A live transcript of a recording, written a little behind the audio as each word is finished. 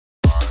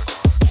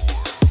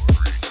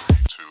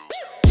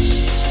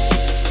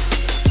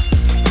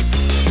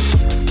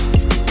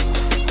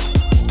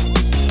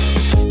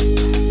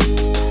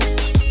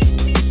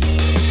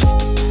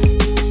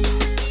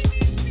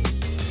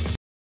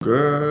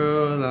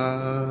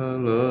I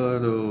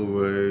love the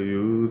way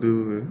you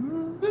do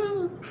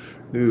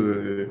it.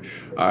 Do it.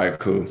 All right,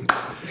 cool.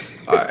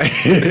 All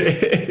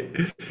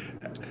right.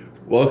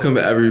 Welcome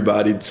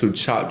everybody to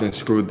Chopped and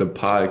Screwed the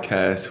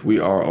podcast. We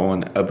are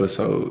on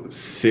episode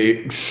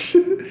 6.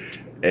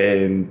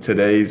 And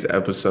today's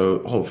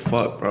episode, oh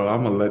fuck, bro.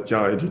 I'm gonna let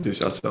y'all introduce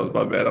yourselves.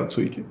 My bad, I'm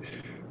tweaking.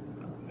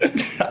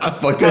 I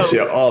fucked that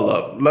shit all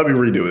up. Let me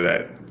redo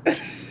that.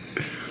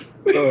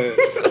 Go ahead.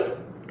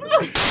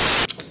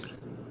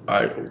 All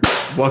right,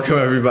 welcome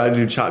everybody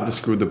to Chop to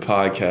Screw the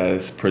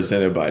podcast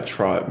presented by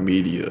Trot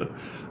Media.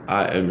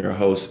 I am your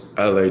host,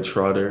 LA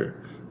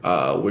Trotter.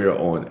 We're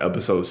on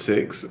episode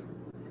 6.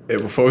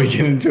 And before we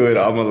get into it,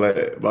 I'm gonna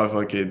let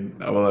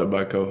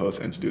my co-host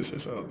introduce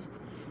themselves.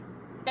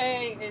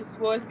 Hey, it's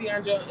Voice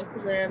DeAndre on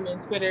Instagram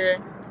and Twitter.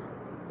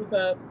 What's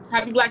up?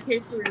 Happy Black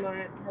History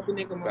Month. Happy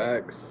Nigga Month.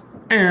 Facts.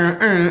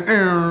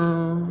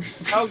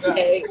 Oh god.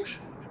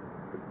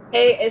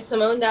 Hey, it's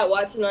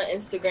Simone.Watson on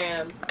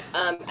Instagram.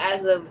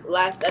 As of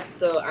last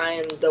episode, I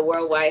am the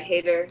worldwide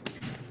hater.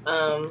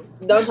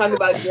 Don't talk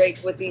about Drake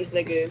with these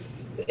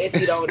niggas if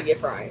you don't get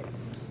fried.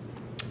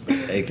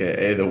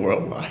 AKA the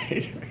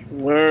worldwide.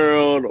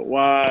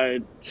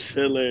 Worldwide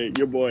chilling.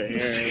 Your boy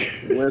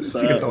Aaron. What's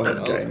This nigga up? throwing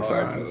up That was gang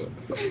hard,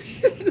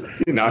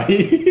 signs. Nah,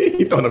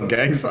 he throwing up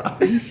gang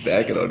signs. He's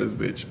stacking on this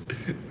bitch.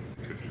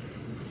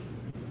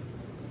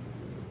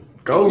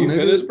 Go, You nigga.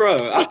 finished,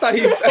 bro? I thought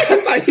he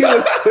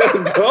was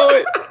still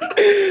going.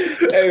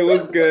 Hey,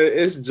 what's good?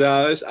 It's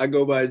Josh. I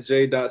go by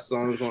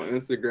j.songs on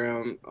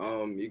Instagram.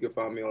 You can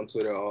find me on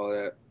Twitter, all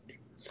that.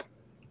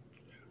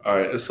 All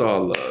right, it's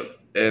all love.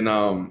 And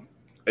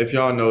if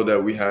y'all know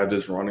that we have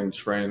this running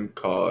trend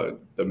called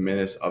the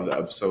menace of the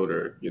episode,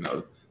 or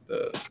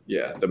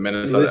the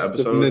menace List of the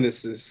episode. of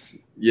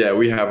menaces. Yeah,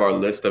 we have our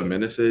list of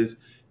menaces,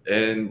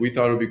 and we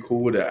thought it'd be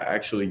cool to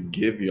actually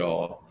give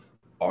y'all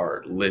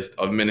our list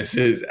of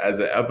menaces as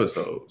an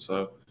episode.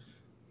 So,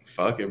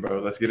 fuck it, bro.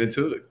 Let's get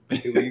into it.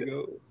 Here we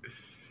go.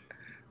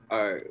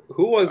 All right,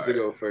 who wants to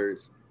go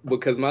first?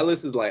 Because my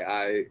list is like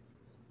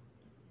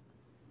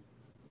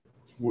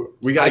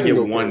We gotta I can get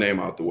go one first. name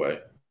out the way.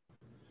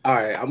 All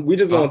right, we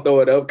just gonna throw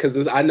it up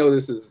because I know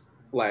this is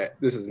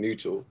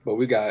mutual, but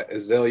we got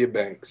Azalea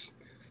Banks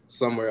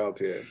somewhere up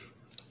here.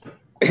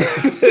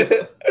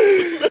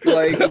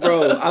 Like,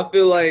 bro, I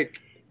feel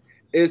like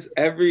it's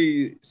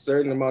every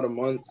certain amount of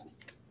months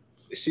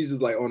she's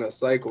just like on a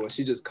cycle and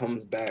she just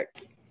comes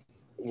back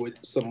with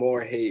some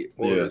more hate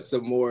or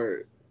some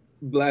more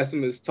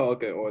blasphemous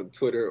talking on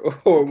Twitter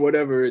or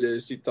whatever it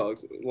is she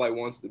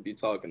wants to be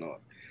talking on.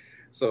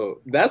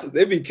 So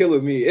it'd be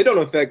killing me. It don't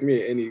affect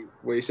me in any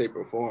way, shape,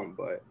 or form,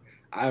 but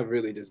I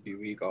really just be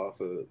weak off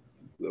of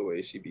the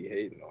way she be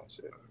hating on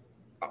shit.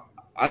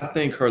 I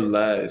think her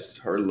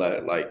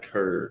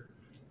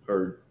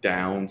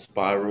down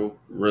spiral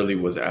really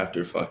was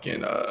after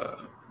fucking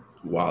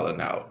Wildin'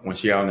 Out when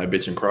she got on that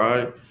bitch and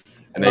cried,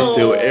 and they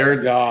still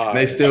aired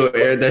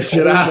that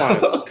shit out.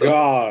 Oh my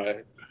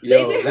god, They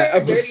yo, did that her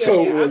dirty episode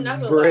on there. I'm was not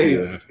gonna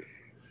brave.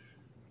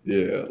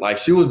 Yeah, like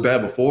she was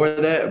bad before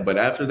that, but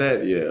after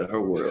that, yeah,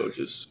 her world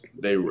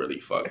they really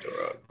fucked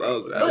her up.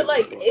 But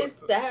like, it's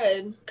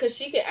sad because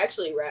she can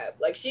actually rap.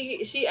 Like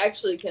she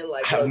actually can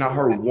like. I have not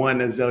heard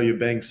one Azalea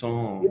Banks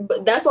song.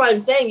 But that's why I'm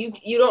saying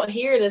you don't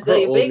hear an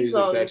Azalea old Banks music's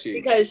song actually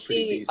because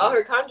pretty decent. all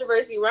her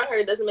controversy around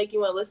her doesn't make you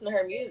want to listen to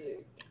her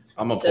music.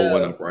 I'm gonna pull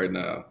one up right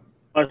now.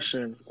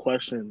 Question.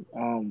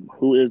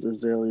 Who is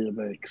Azalea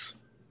Banks?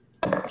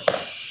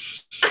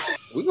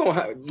 We gonna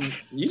have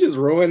you just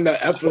ruined the Do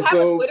you have a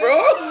episode, Twitter?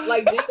 bro.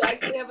 Like, do you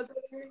actually have a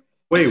Twitter?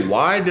 Wait,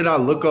 why did I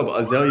look up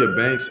Azalea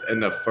Banks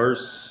and the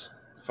first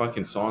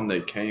fucking song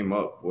that came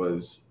up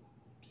was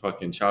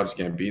fucking Childish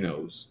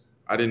Gambino's?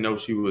 I didn't know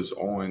she was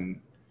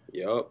on.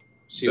 Yup,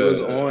 she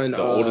was on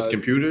the oldest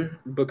computer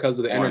because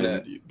of the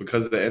internet.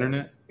 Because of the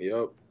internet.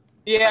 Yup.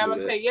 Yeah, I'm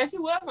gonna say she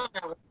was on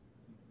that one.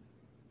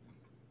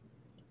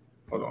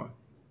 Hold on.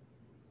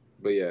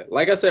 But yeah,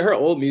 like I said, her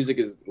old music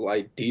is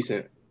like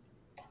decent.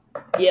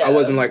 Yeah, I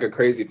wasn't like a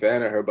crazy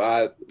fan of her, but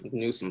I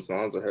knew some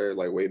songs of her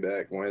like way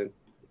back when.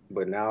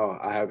 But now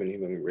I haven't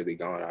even really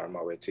gone out of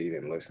my way to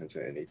even listen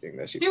to anything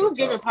that she She was puts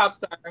giving out. pop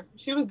star.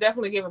 She was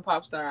definitely giving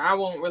pop star. I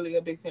wasn't really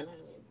a big fan of her.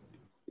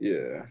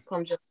 Yeah.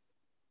 From just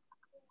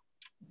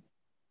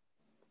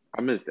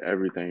I missed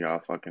everything y'all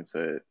fucking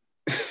said.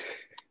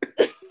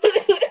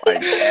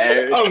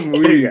 I'm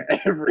weak.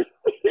 Everything.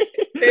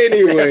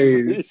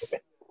 Anyways.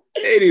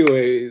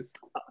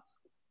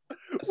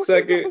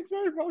 Second,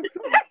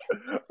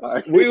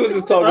 we was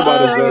just talking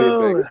about Azalea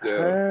Banks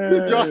still.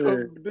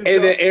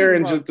 And then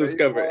Aaron just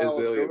discovered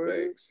Azalea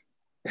Banks.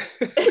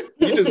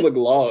 You just look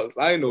lost.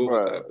 I didn't know what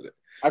was Bruh. happening.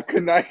 I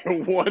could not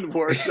hear one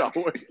word y'all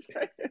were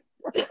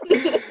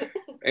saying.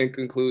 In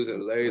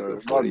conclusion, Larry's a My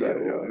bad,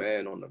 40-year-old yo.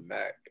 man on the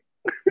Mac.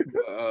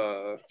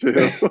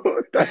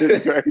 That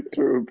is very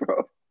true,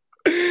 bro.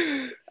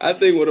 I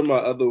think one of my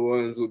other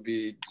ones would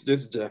be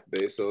just Jeff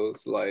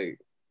Bezos. Like,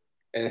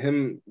 and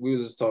him, we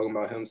was just talking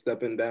about him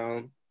stepping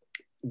down.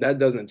 That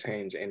doesn't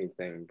change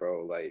anything,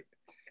 bro. Like,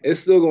 it's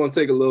still going to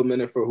take a little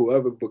minute for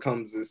whoever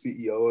becomes the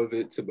CEO of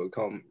it to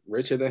become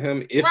richer than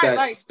him, if Right, that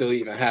like- still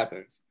even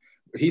happens.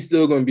 He's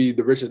still going to be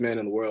the richest man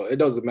in the world. It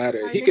doesn't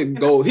matter. Like, He can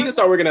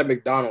start working at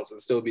McDonald's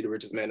and still be the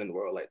richest man in the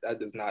world. Like, that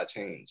does not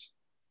change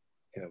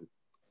him.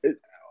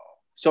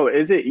 So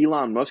is it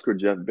Elon Musk or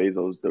Jeff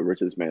Bezos the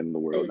richest man in the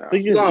world now? I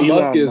think it's Elon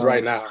Musk is Musk.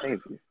 right now.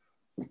 Thank you.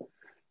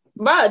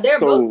 Bro, they're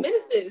So- both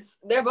menaces.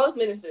 They're both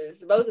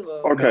menaces. Both of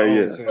them. Okay,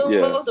 No, yeah, sense. Who's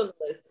yeah. both on the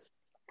list?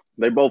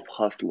 They both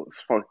hustlers.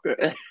 Fuck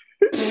that.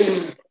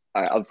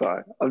 All right, I'm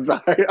sorry.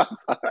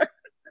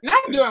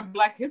 Not during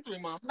Black History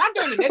Month. Not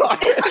during the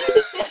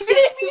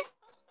nigga.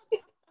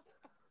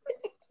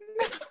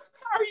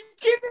 Are you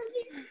kidding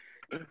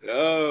me?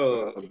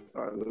 Oh, I'm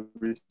sorry.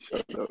 Let me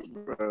shut up,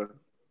 bro.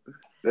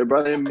 They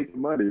brother ain't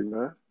making money,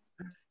 man.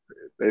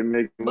 They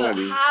make But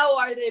money. how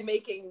are they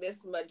making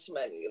this much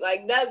money?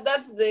 Like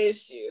that's the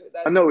issue.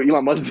 I know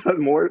Elon Musk does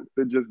more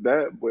than just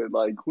that, but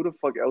like, who the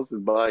fuck else is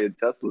buying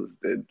Teslas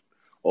than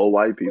all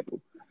white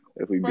people?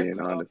 If we First being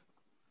of all, honest.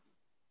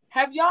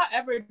 Have y'all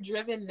ever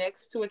driven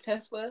next to a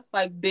Tesla?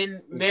 Like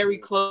been very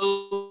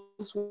close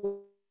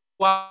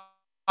while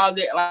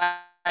they're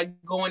like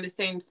going the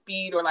same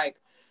speed, or like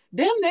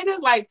them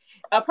niggas, like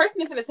a person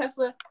that's in a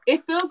Tesla,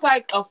 it feels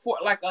like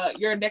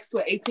you're next to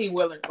an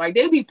 18-wheeler. Like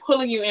they be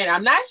pulling you in.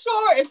 I'm not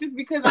sure if it's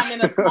because I'm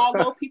in a small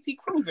little PT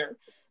Cruiser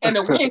and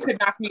the wind could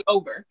knock me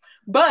over.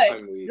 But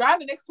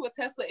driving next to a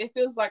Tesla, it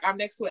feels like I'm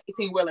next to an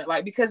 18-wheeler.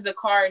 Like because the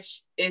car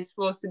is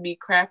supposed to be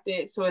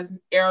crafted so it's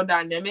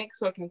aerodynamic,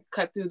 so it can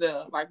cut through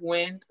the like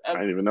wind. I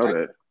didn't even know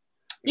that.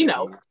 You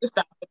know, the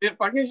stuff,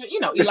 fucking,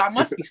 Elon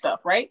Musk stuff,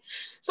 right?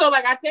 So,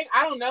 like,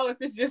 I don't know if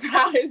it's just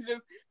how it's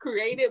just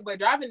created, but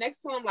driving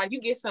next to him, like, you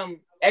get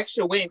some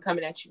extra wind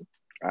coming at you.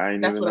 I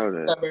didn't That's even what know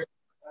that. discovered.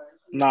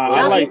 Nah,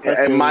 I like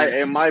Tesla.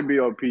 It might be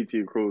a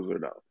PT Cruiser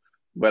though,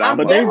 but I'm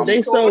But very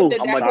they sure so that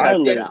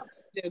silent.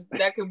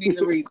 that could be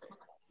the reason.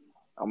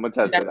 I'm gonna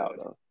test it out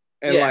though.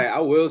 and Yeah. like I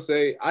will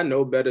say, I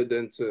know better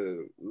than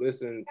to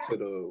listen to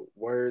the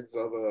words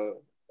of a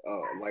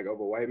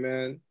white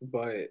man.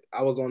 But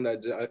I was on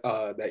that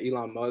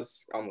Elon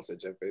Musk, I almost said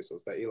Jeff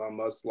Bezos, that Elon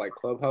Musk like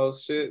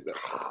Clubhouse shit.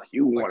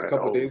 You Like want a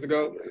couple days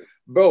ago,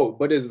 bro.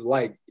 But it's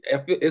like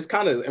it's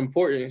kind of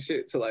important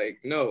shit to like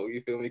know.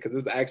 You feel me? Because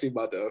it's actually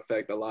about to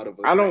affect a lot of us.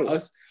 I don't-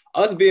 Like,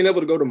 us being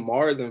able to go to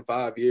Mars in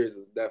 5 years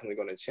is definitely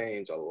going to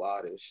change a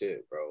lot of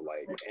shit, bro.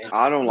 Like, and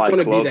I don't like want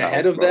to be the Clubhouse,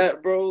 head of bro.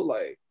 that, bro.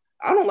 Like,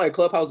 I don't like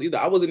Clubhouse either.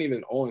 I wasn't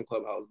even on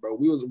Clubhouse, bro.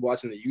 We was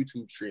watching the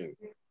YouTube stream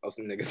of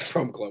some niggas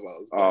from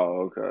Clubhouse, bro.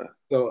 Oh, okay.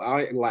 So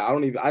I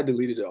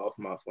deleted it off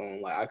my phone.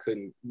 Like I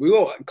couldn't. We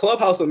go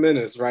Clubhouse a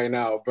menace right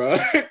now, bro.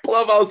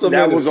 Clubhouse a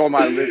menace. That was on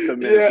my list of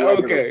minutes. Yeah,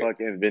 Whoever okay. the fuck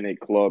invented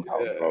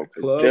Clubhouse, Yeah, bro. 'Cause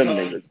Clubhouse. them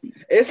niggas be-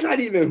 It's not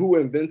even who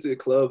invented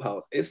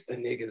Clubhouse. It's the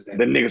niggas that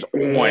The niggas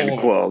on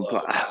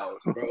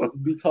Clubhouse, bro.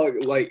 Be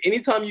talking like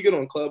anytime you get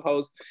on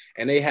Clubhouse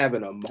and they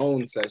having a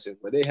moan session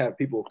where they have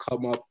people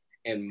come up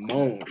and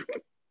moan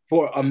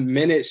for a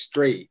minute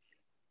straight.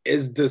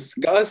 It's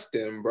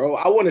disgusting, bro.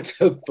 I wanted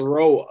to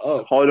throw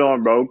up. Hold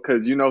on, bro,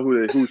 because you know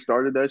who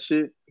started that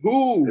shit?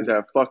 Who? Is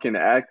that fucking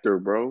actor,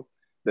 bro?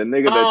 The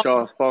nigga that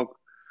y'all fuck.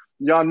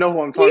 Y'all know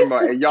who I'm talking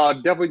about, and y'all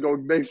definitely gonna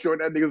make sure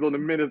that nigga's on the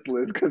minutes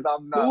list because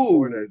I'm not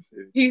Who? for that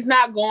shit. He's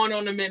not going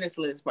on the menace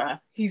list, bro.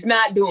 He's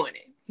not doing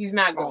it. He's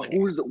not going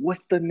it.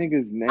 What's the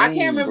nigga's name? I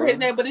can't remember bro? his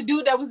name, but the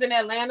dude that was in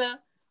Atlanta.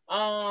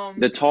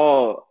 The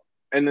tall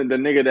and then the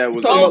nigga that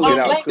was talking on about Get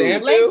Out Lakeith too.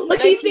 Stanfield?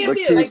 Lakeith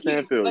Stanfield. Lakeith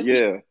Stanfield,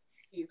 yeah.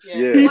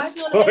 Yeah. He Why is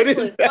he on the started menace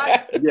list?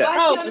 that. Yeah,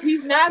 Bro,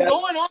 he's not That's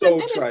going on so the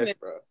menace trash, list.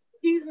 bro.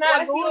 He's Why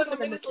not is he going on the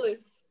menace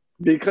list?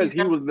 because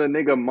he was the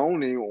nigga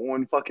moaning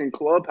on fucking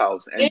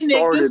Clubhouse and And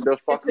started niggas the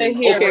fucking.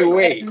 Okay,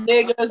 wait.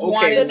 Niggas Okay,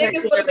 wanted The to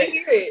niggas hear wanted to it.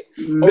 hear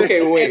it.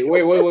 Okay,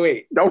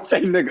 wait. Don't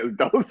say niggas.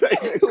 Don't say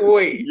niggas.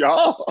 Wait.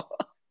 Y'all.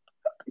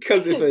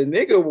 Because if a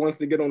nigga wants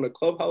to get on the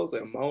Clubhouse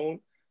and moan,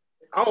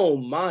 I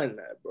don't mind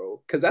that,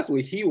 bro. Because that's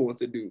what he wants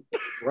to do,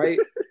 right?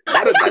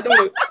 I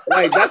don't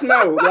like. That's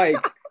not like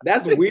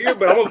that's weird.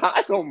 But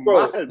I don't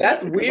bro, mind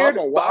that's that, 'cause weird.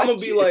 I'ma But I'm gonna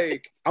watch be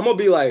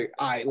it. like,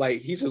 all right,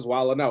 like he's just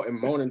wilding out and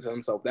moaning to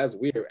himself. That's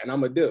weird, and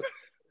I'm a dip.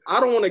 I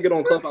don't want to get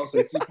on Clubhouse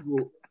and see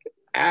people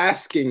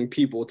asking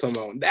people to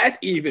moan. That's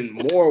even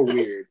more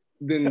weird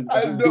than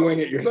just doing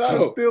it But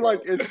yourself. I feel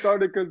like it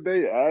started because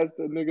they asked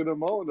the nigga to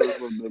moan or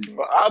something.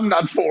 Bro. I'm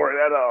not for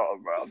it at all,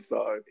 bro. I'm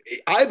sorry.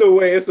 Either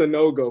way, it's a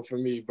no go for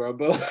me, bro.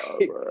 But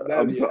Bro, that-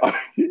 I'm yeah. sorry.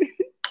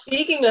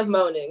 Speaking of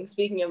moaning,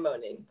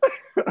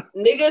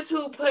 niggas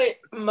who put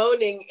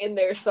moaning in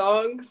their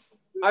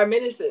songs are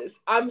menaces.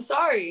 I'm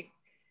sorry,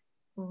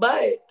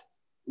 but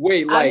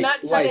Wait, I'm like,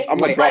 not trying like, to-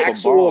 I'ma like drop a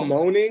actual bomb.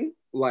 moaning,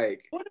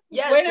 like.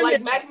 yes, Wait a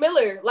like minute. Mac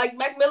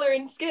Miller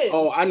and Skin.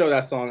 Oh, I know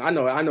that song. I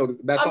know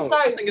that song. I'm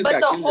sorry, I think it's but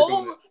got the Kendrick on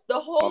whole it.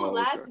 Oh, okay.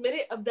 last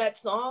minute of that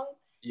song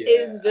Yeah,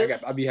 is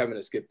just- I be having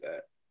to skip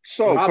that.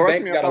 So Rob correct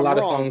Banks me got if a I'm lot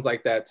of wrong. songs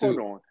like that Hold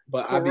too. on.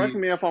 But I Correct be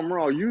me if I'm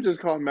wrong. You just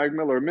called Mac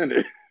Miller a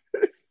minute.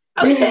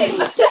 okay.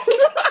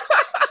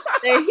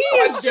 And he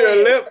is watch your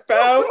dead. lip,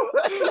 pal.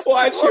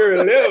 Watch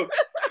your lip.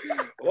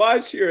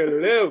 Watch your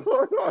lip,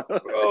 Hold on.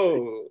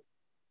 bro.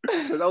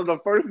 That was the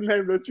first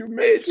name that you Hey,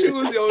 mentioned.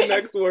 choose your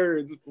next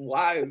words.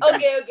 Why is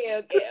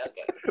Okay.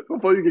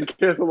 Before you can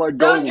cancel like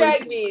Don't Goldwyn.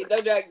 drag me.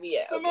 Don't drag me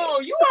yet. Come Okay.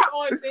 on, you are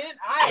on thin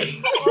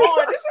ice. Come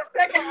on, this is the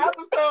second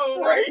episode.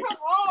 Like, Right. come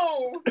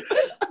on.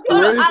 No,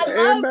 Where's I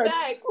love Mac?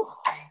 Mac.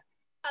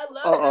 I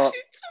love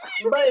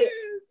it.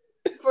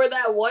 But for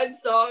that one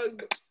song,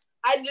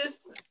 I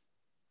just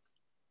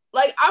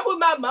like I'm with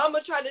my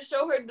mama trying to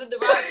show her the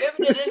divine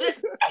feminine,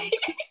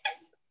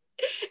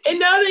 and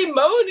now they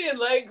moaning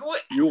like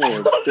what? You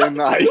on thin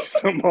ice,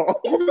 Simone.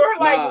 You're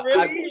like Nah,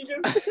 really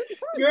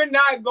you're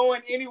not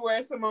going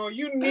anywhere, Simone.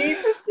 You need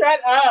to shut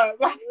up.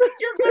 Like,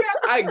 you're gonna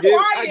I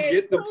quiet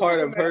get the part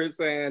of soon. her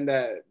saying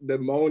that the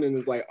moaning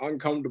is like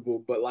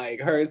uncomfortable, but like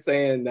her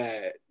saying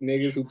that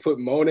niggas who put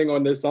moaning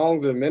on their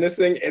songs are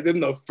menacing, and then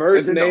the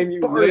first And then name the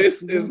you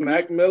first- list is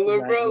Mac Miller,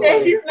 bro. And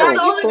Like, he's That's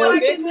not the only even one a I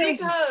can nigga.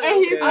 think of. And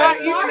he's Okay. not I'm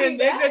even sorry, a nigga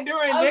Mac.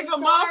 during I'm nigga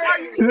month. Are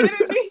you sorry.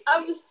 kidding me?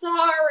 I'm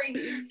sorry.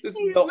 this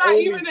He's is the not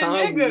only even a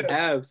time we nigga.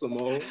 have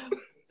Simone.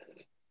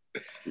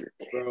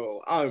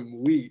 Bro,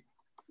 I'm weak.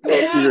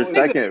 This is your Nigga.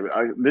 second.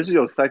 This is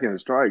your second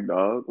strike,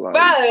 dog. Like,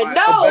 Bruh,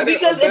 no,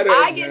 because a if better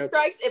I get example.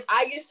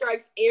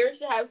 strikes, Aaron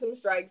should have some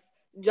strikes.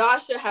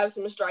 Josh should have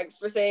some strikes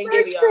for saying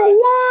Thanks Giveon. for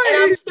what?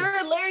 And I'm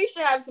sure Larry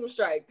should have some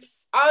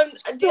strikes.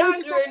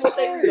 DeAndre in the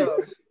same zone.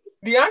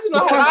 DeAndre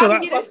know If how to I'm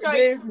fuck getting the strikes,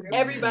 business.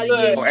 everybody Look.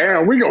 getting oh, strikes.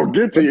 Aaron, we gonna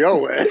get to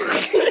your ass.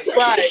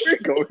 Right. We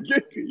gonna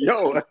get to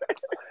your ass.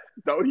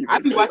 Don't even. I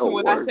be say watching a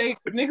what I word. say.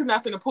 Niggas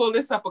not finna pull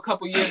this up a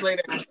couple years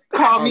later and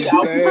call me I'm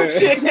out for some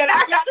saying. shit that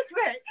I gotta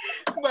say.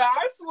 But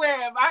I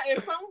swear,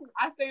 if something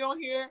I say on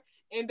here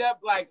end up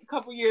like a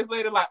couple years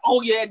later, like,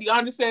 oh yeah,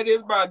 DeAndre said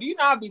this, bro. Do you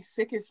know I'd be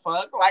sick as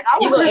fuck? Like I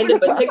You would gonna end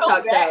up a so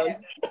TikTok bad.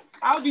 sound.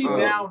 I'll be Oh,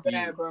 down you-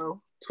 bad,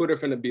 bro. Twitter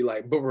finna be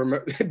like, but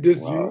remember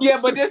this Wow. you? Yeah,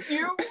 but this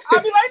you,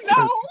 I'll be like,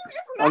 no,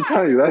 it's not. I'm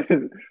telling you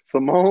that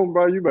Simone,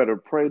 bro, you better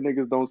pray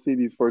niggas don't see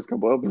these first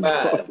couple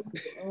episodes.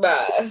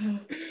 Bruh.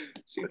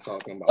 She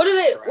talking about What are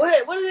they?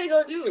 strikes. What are they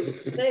gonna do?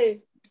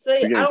 Say We I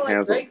getting don't like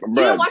canceled. Drake. Bruh, You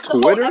didn't watch the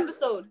Twitter? whole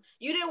episode.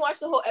 You didn't watch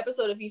the whole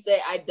episode if you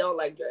say I don't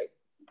like Drake.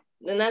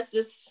 Then that's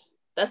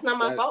not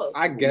my fault.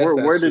 I guess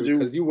Where that's did true you-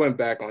 because you went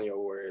back on your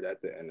word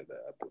at the end of the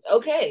episode.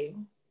 Okay.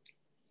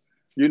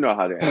 You know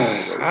how they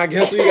answer. I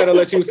guess we gotta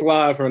let you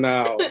slide for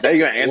now. They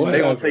gonna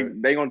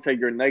Whatever. take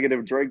your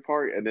negative Drake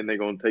part and then they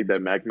gonna take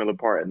that Mac Miller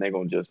part and they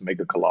gonna just make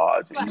a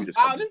collage and you Like, just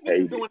oh, gonna this bitch is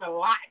hate doing a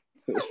lot.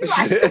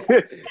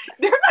 it.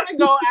 They're gonna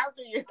go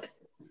after you.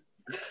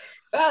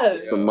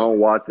 Bruh. Simone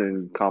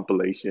Watson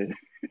compilation.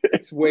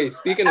 Wait,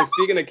 speaking of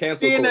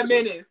cancel Being a culture.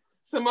 menace.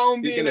 Simone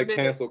Speaking being a of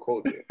menace. cancel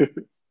culture.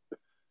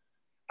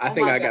 I Oh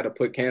think my I God. gotta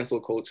put cancel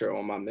culture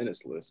on my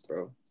menace list,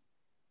 bro.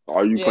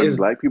 Are you Yeah. putting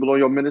black people on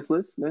your menace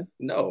list then?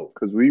 No.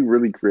 Because we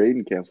really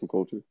creating cancel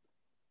culture.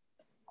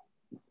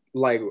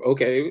 Like,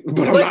 okay, but I'm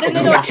But not then they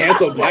gonna don't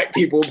cancel cancel black them.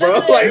 people, No, bro. no,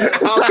 no,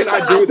 Like, no. how can I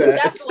No, do that?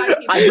 that's white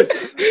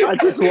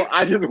people.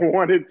 I just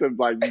wanted to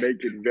like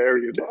make it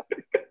very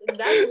like,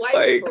 That's white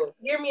Like- people.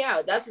 Hear me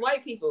out. That's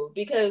white people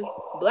because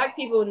black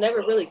people never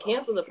really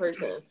cancel the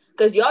person.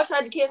 Because y'all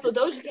tried to cancel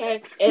Doja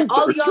Cat and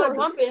all of y'all are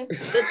bumping the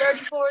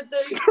 34,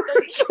 30,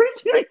 30.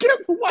 you ain't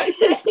cancel white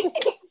people.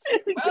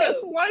 You Bro.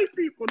 cancel white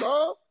people,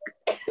 dog.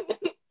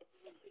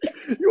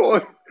 You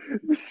on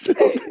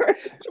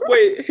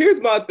Wait,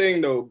 here's my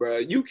thing though, bro.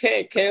 You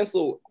can't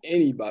cancel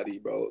anybody,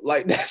 bro.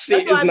 Like that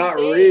shit That's what is I'm not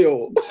saying.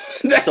 real.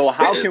 That So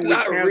how shit can is we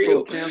not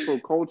real. cancel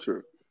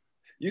culture?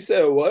 You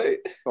said what?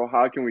 So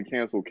how can we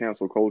cancel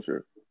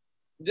culture?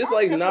 Just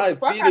like not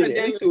Fuck out of feeding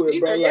Daniel into it,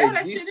 bro. Caesar. Yeah, Like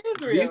that these, shit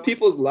is real. these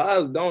people's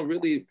lives don't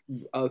really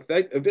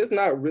affect. If it's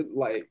not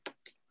like,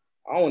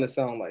 I don't want to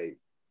sound like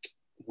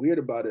weird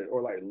about it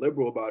or like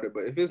liberal about it,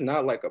 but if it's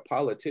not like a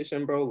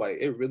politician, bro, like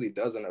it really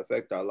doesn't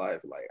affect our life.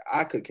 Like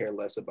I could care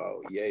less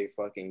about yay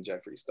fucking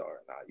Jeffree Star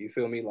or not. You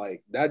feel me?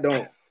 Like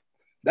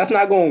that's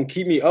not gonna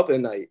keep me up at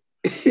night.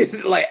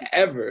 Like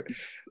ever.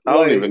 I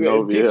don't Like, even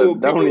know. people-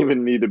 That don't people-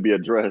 even need to be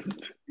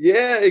addressed.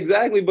 Yeah,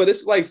 exactly. But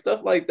it's like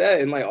stuff like that,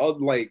 and like all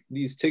like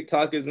these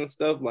TikTokers and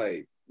stuff,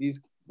 like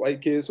these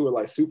white kids who are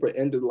like super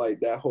into like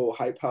that whole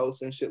hype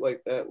house and shit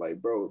like that.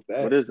 Like, bro, What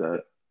that is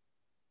that?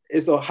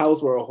 it's a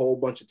house where a whole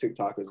bunch of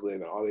TikTokers live,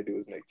 and all they do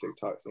is make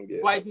TikToks and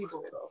get White people.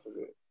 off of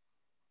it.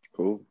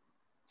 Cool.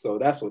 So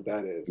that's what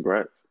that is.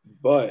 Congrats.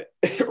 But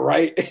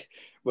right,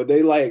 but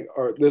they like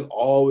are there's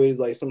always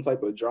like some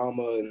type of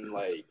drama and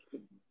like.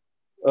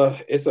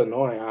 It's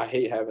annoying. I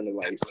hate having to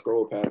like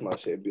scroll past my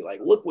shit and be like,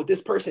 look what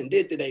this person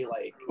did today.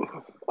 Like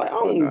I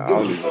don't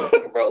give a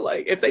fuck, bro.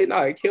 Like if they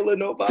not killing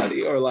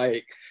nobody or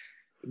like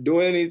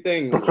doing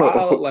anything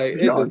wild, like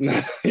it does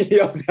not.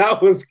 Yo, that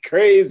was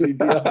crazy,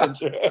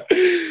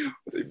 DeAndre.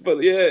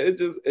 But yeah,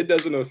 it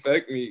doesn't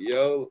affect me,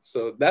 yo.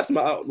 So that's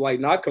my like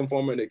not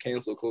conforming to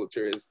cancel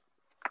culture is.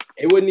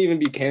 It wouldn't even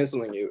be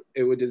canceling you.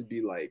 It would just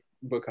be like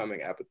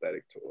becoming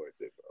apathetic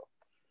towards it,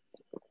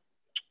 bro.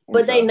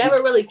 But they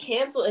never really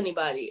cancel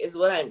anybody, is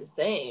what I'm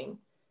saying.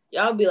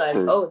 Y'all be like,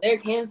 True. oh, they're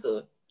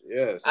canceled.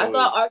 Yeah. So I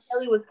thought R. it's-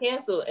 Kelly was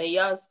canceled, and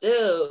y'all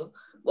still.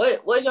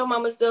 What's your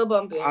mama still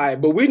bumping? All right,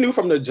 but we knew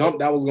from the jump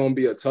that was gonna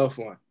be a tough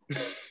one.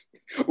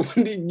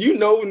 You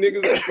know,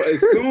 niggas.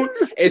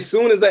 As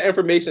soon as that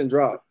information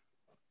dropped,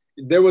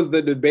 there was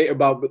the debate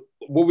about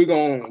what we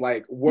going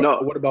like.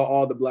 What about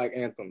all the black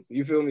anthems?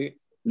 You feel me?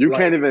 You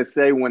can't even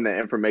say when the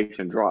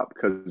information dropped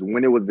because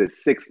when it was the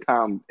 6th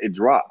time it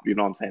dropped, you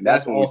know what I'm saying?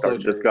 That's when we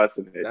started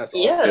discussing it. That's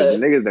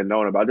niggas that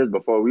known about this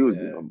before we was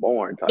even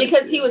born.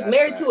 Because he was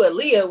married to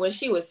Aaliyah when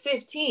she was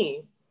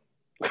 15.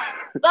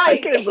 I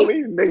can't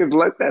believe niggas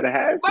let that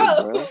happen,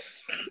 bro.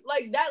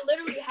 Like that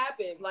literally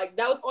happened. Like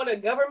that was on a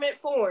government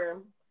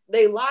form.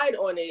 They lied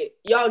on it.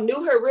 Y'all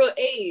knew her real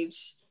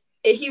age,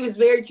 and he was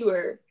married to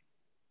her.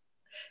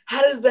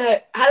 How does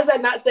that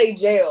not say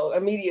jail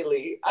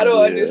immediately? I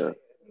don't understand.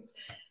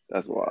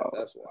 That's wild.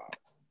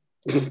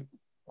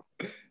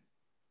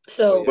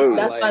 So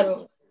that's why I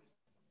don't.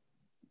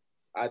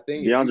 I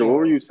think DeAndre, what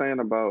were you saying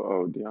about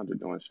DeAndre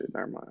doing shit?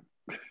 Never mind.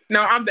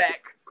 No, I'm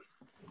back.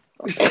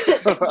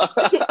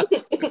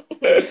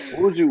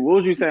 What was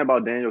you saying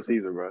about Daniel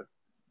Caesar, bro?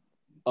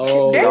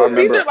 Oh, Daniel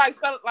Caesar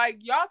like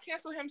y'all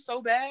canceled him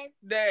so bad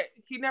that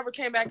he never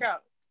came back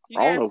out.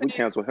 I don't know if we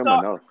canceled him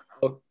enough.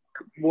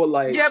 Well,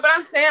 like yeah, but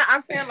I'm saying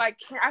like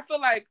I feel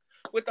like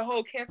with the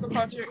whole cancel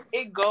culture,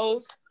 it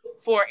goes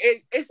for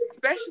it,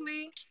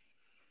 especially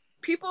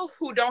people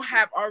who don't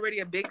have already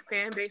a big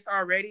fan base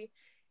already.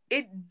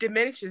 It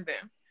diminishes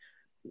them.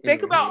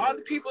 Think about all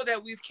the people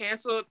that we've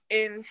canceled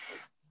in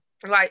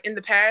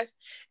the past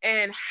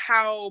and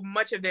how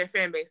much of their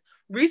fan base.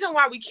 Reason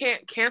why we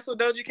can't cancel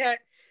Doja Cat,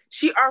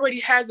 she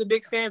already has a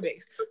big fan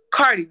base.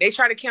 Cardi, they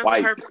try to cancel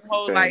her for the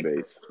whole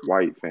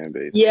white fan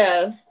base.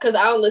 Yeah, because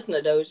I don't listen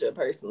to Doja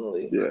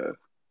personally. Yeah.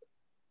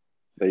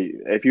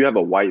 If you have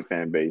a white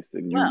fan base,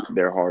 then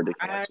they're hard to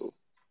cancel.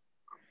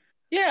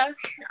 Yeah,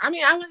 I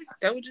mean, I like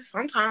Doja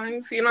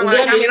sometimes, you know, like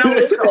I don't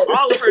listen to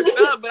all of her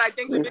stuff, but I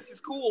think the bitch is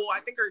cool.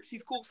 I think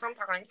she's cool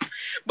sometimes,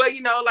 but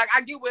you know, like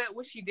I get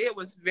what she did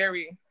was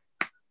very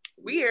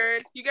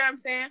weird. You get what I'm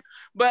saying?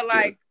 But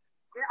like,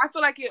 I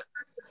feel like it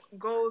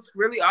goes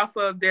really off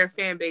of their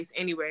fan base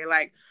anyway.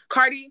 Like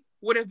Cardi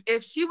would have,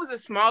 if she was a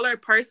smaller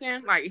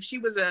person, like if she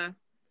was a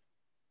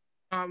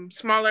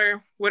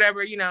smaller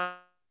whatever, you know,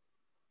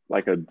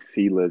 like a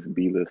C-list,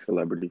 B-list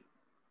celebrity.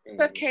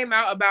 Stuff came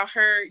out about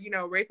her, you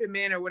know, raping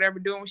men or whatever,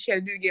 doing what she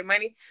had to do to get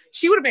money,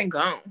 she would have been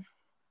gone.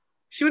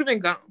 You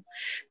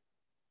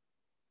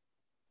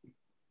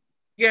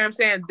know what I'm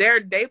saying?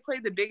 They play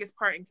the biggest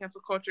part in cancel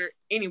culture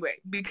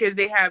anyway, because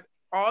they have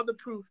all the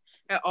proof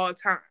at all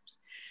times.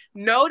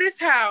 Notice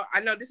how, I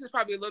know this is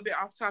probably a little bit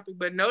off topic,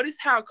 but notice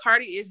how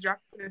Cardi is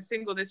dropping a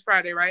single this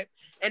Friday, right?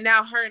 And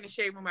now her in the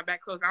Shade Room are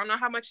back closed. I don't know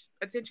how much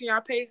attention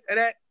y'all pay to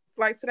that,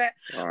 but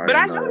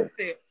I noticed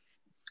it.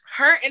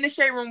 Her in the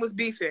Shade Room was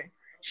beefing.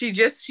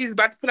 She's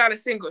about to put out a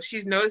single.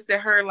 She's noticed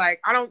that her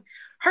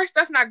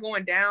stuff not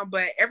going down,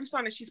 but every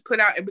song that she's put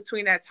out in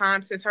between that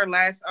time since her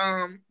last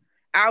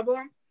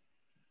album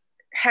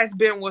has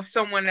been with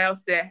someone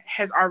else that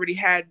has already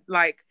had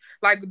like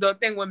the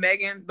thing with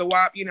Megan, the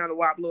WAP, you know, the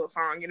WAP little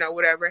song, you know,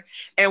 whatever.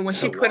 And when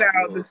she put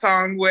out the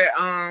song with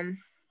Bad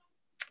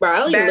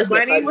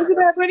Bunny, was it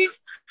Bad Bunny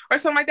or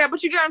something like that?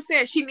 But you get what I'm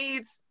saying? She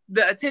needs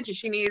the attention.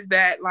 She needs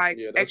that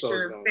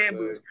extra fan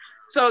boost.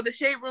 So the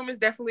Shade Room is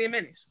definitely a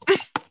menace.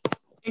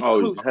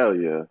 Oh, hell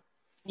yeah.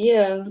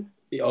 Yeah.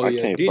 Oh,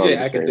 yeah. DJ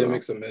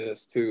Academic's a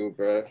menace, too,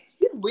 bro.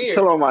 He's weird.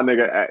 Tell him my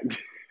nigga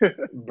act.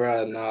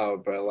 Bro, no,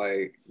 bro.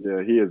 Like...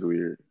 Yeah, he is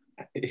weird.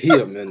 He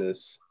a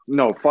menace.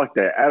 No, fuck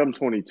that. Adam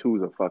 22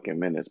 is a fucking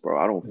menace, bro.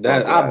 I don't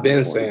fuck I've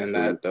been saying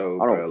that,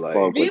 though, I don't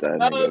fuck with that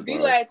nigga, bro.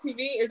 Vlad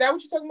TV, is that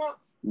what you're talking about?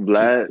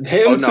 Vlad?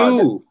 Him,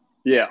 too.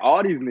 Yeah,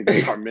 all these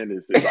niggas are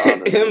menaces.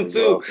 Honestly, him,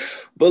 too. Bro.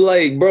 But,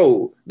 like,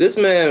 bro, this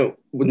man,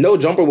 No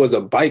Jumper was a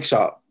bike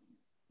shop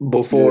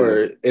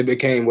before it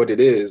became what it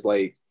is.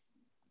 Like,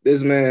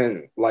 this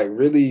man, like,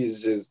 really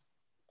is just...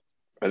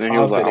 And then he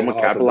was like, I'm going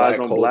to capitalize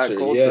on black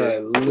culture. Yeah,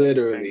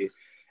 literally. Thanks.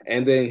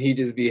 And then he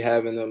just be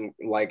having them,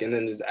 like, and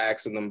then just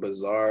asking them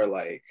bizarre,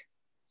 like,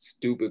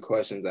 stupid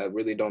questions that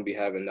really don't be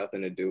having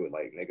nothing to do with,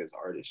 like, niggas'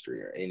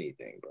 artistry or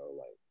anything, bro.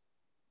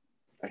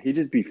 Like, he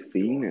just be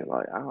fiending.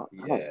 Like, I don't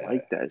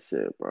like that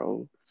shit,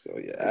 bro. So,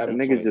 yeah. That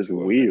nigga's just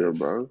weird,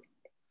 bro.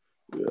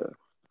 Yeah.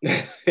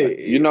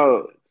 You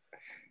know...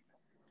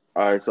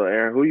 All right, so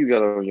Aaron, who you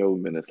got on your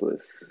menace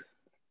list?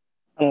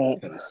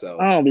 Himself.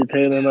 I don't be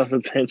paying enough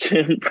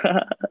attention, bro.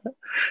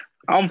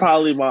 I'm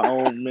probably my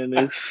own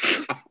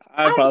menace.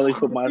 I probably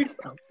put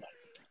myself.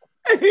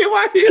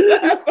 Why you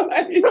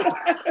laughing?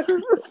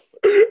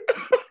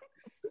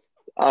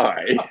 All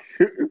right.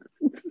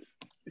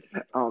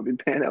 I don't be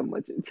paying that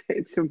much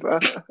attention, bro.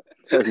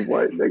 Like,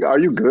 what, nigga? Are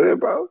you good,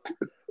 bro?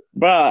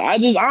 Bro, I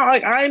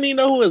didn't even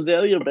know who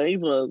Azalea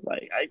Banks was.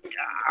 Like,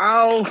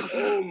 I don't.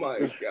 Oh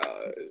my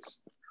gosh.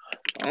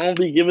 I don't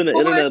be giving the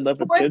internet enough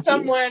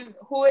attention.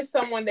 Who is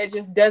someone that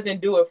just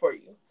doesn't do it for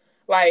you?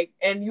 Like,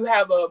 and you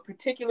have a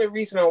particular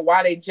reason on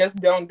why they just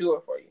don't do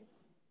it for you.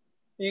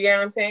 You get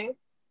what I'm saying?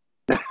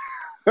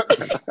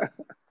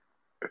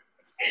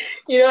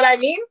 You know what I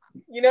mean?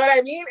 Aaron? You know what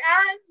I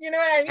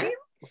mean?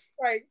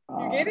 Like,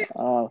 you get it?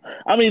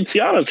 I mean,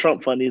 Tiana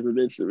Trump funny is a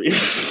bitch to me.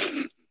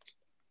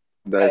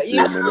 That's You-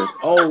 your menace.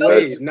 Oh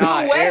wait,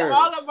 nah, The way Aaron.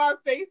 all of our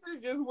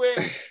faces just went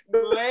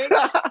blank.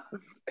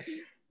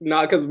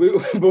 Nah, because we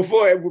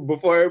before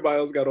everybody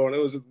else got on, it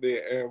was just me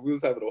and Aaron. We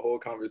was having a whole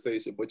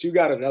conversation. But you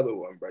got another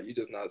one, bro. You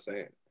just not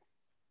saying.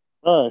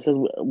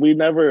 Because we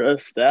never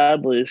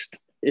established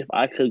if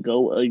I could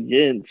go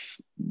against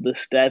the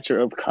stature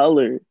of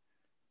color.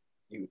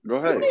 Go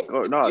ahead.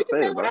 Go, no, You can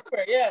say say it, bro.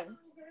 whatever, yeah.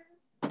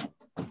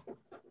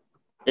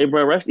 Hey,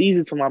 bro, rest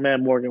easy to my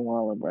man Morgan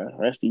Wallen, bro.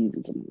 Rest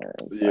easy to my man.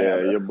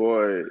 Yeah, your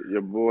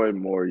boy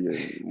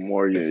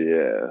Morgan,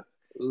 yeah.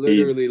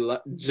 Literally,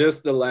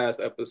 just the last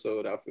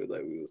episode, I feel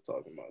like we was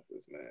talking about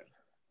this, man.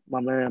 My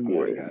man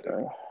Morgan, got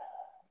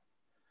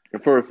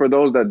it. bro. For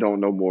those that don't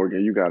know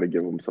Morgan, you got to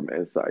give them some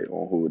insight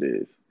on who it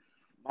is.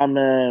 My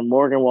man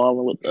Morgan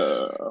Wallen with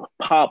the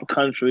pop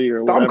country or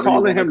Stop whatever.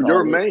 calling him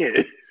your it.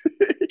 man.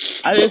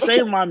 I didn't say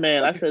my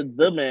man. I said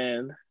the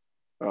man.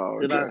 Oh,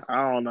 Did okay.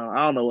 I don't know. I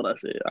don't know what I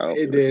said.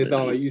 It did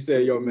sound like you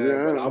said your man,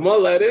 Yeah. but I'm gonna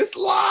let it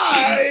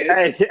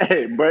slide.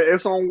 Hey, but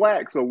it's on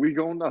wax, so we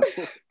gonna know.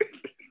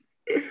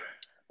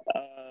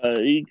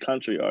 He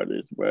country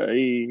artist, bro.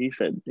 He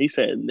said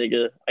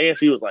nigga. I guess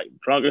he was like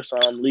drunk or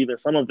something, leaving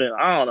some event.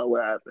 I don't know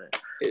what happened.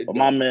 But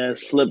my man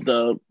slipped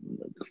up,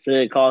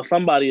 said call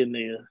somebody a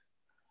nigga.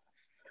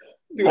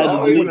 Dude, I had to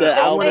always- delete that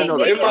album. in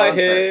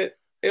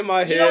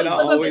my You head, don't I slip up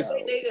and always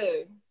say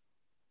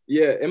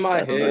nigga. in my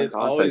That's head, I context,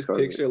 always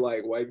cousin. picture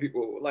like white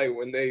people, like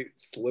when they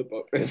slip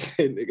up and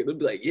say nigga, they'll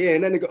be like, yeah,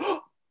 and then they go,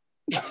 oh.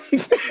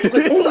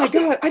 Like, oh my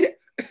god,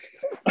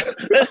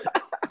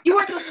 You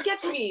weren't supposed to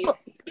catch me.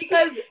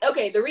 Because,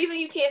 okay, the reason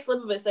you can't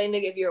slip up and say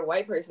nigga if you're a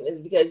white person is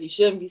because you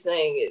shouldn't be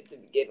saying it to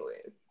begin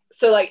with.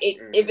 So, like,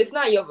 if it's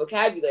not your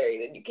vocabulary,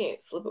 then you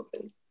can't slip up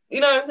and,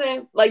 you know what I'm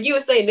saying? Like, you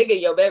would say nigga in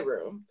your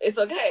bedroom. It's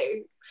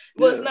okay.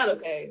 Well, it's not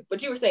okay.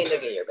 But you were saying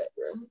nigga in your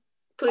bedroom.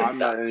 Please I'm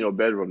stop. not in your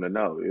bedroom to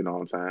know. You know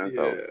what I'm saying?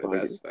 yeah, So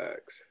that's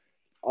facts.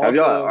 have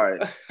y'all? Also, All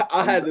right.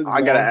 I had this.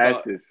 I gotta long ask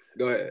thought- this.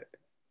 Go ahead.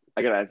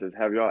 I gotta ask this.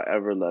 Have y'all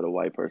ever let a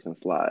white person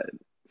slide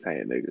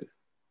saying nigga?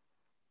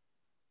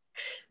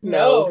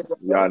 No.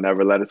 Y'all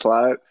never let it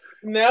slide?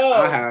 No.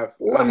 I have.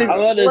 Let me- I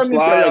let it Let me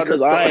tell slide y'all because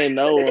this I story. ain't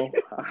know him.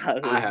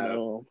 I have.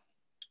 know him.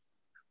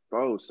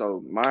 Bro,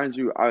 so mind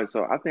you, I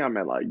think I'm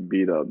at like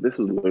Beat Up. This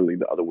was literally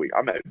the other week.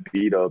 I'm at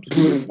Beat Ups,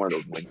 one of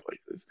those wing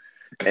places.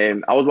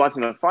 And I was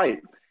watching a fight,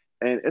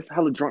 and it's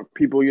hella drunk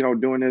people, you know,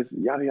 doing this,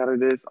 yada yada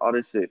this, all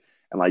this shit.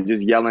 And like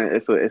just yelling.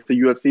 It's a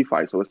UFC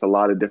fight, so it's a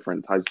lot of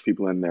different types of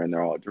people in there and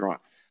they're all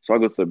drunk. So I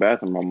go to the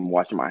bathroom, I'm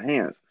washing my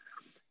hands.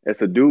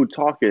 It's a dude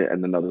talking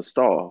in another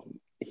stall.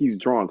 He's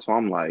drunk, so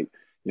I'm like,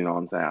 you know what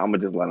I'm saying? I'm gonna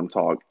just let him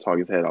talk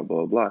his head off, blah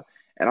blah blah.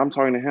 And I'm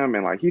talking to him,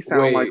 and like he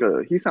sound like a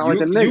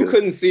nigga. You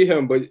couldn't see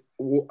him, but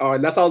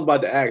that's what I was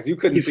about to ask. You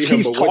couldn't see him,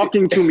 He's but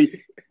talking to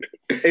me.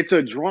 It's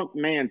a drunk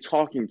man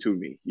talking to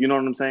me. You know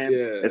what I'm saying?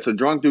 Yeah. It's a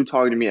drunk dude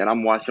talking to me, and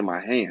I'm washing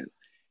my hands,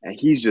 and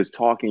he's just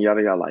talking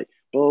yada yada, like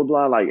blah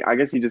blah. Like I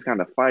guess he just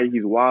kind of fight.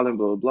 He's wilding,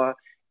 blah blah.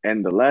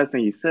 And the last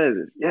thing he says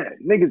is, "Yeah,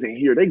 niggas in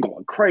here, they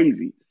going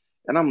crazy."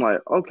 And I'm like,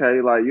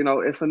 okay, like you know,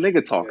 it's a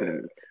nigga talking to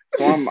me.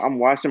 So I'm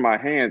washing my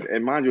hands,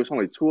 and mind you, it's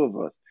only two of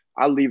us.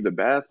 I leave the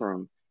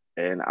bathroom.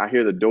 And I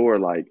hear the door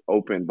like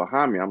open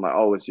behind me. I'm like,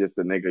 oh, it's just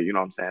a nigga, you know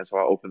what I'm saying? So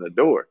I open the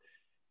door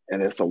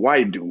and it's a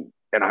white dude.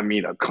 And I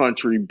mean a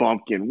country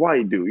bumpkin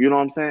white dude, you know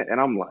what I'm saying?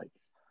 And I'm like,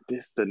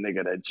 this the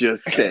nigga that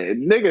just said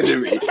nigga to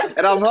me.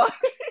 And I'm like,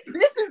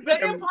 This is the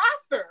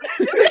imposter.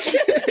 This is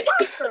the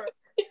imposter.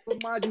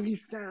 but mind you,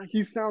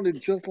 he sounded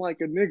just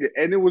like a nigga.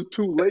 And it was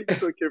too late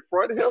to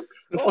confront him.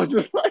 So I was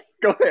just like,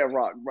 go ahead,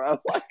 Rock, bro. I'm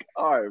like,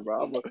 all right,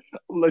 bro. I'm gonna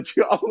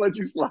let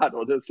you slide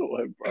on this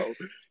one, bro.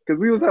 Because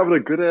we was having a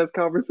good ass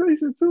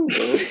conversation too,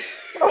 bro. I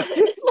was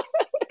just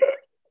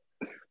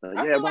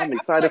like, yeah, I'm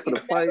excited for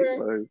the fight.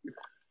 Like,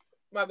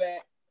 My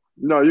bad.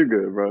 no, you're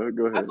good, bro.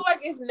 Go I ahead. feel like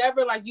it's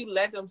never like you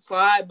let them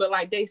slide, but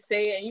like they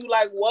say it and you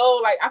like,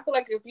 whoa, like I feel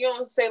like if you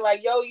don't say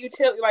like, yo, you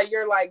chill, like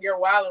you're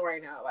wilding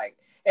right now. Like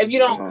if you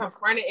don't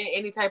confront it in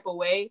any type of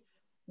way,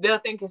 they'll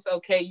think it's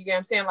okay. You get what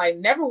I'm saying? Like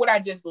never would I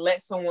just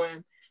let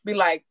someone be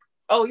like,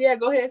 oh yeah,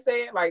 go ahead,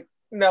 say it. Like,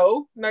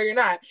 no, you're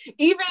not.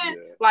 Even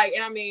like,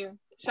 and I mean,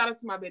 shout out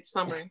to my bitch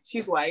Summer.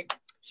 She's white.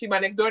 She my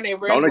next door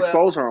neighbor. Don't as well.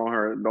 expose her on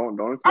her. Don't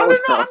expose Oh her.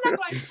 no, I'm not gonna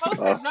expose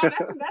her. No,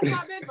 that's my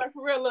bitch. Like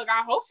for real. Look,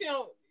 I hope she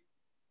don't.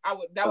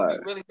 That would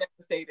be really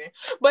devastating.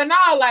 But no,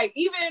 like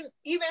even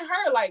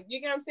her, like you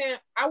get what I'm saying.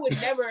 I would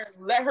never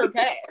let her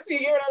pass. You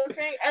get what I'm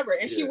saying? Ever,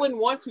 and she wouldn't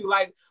want to.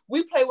 Like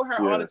we play with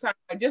her all the time.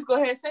 Like just go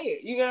ahead and say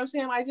it. You get what I'm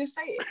saying? Like just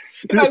say it.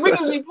 And, like we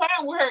just be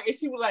playing with her, and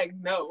she was like,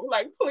 no,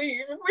 like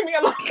please leave me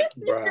alone.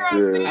 You know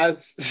what I'm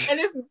saying?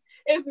 And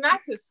it's not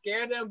to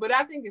scare them, but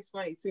I think it's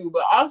funny too.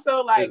 But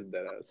also like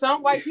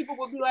some white people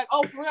would be like,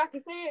 oh, for real, I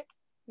can say it.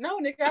 No,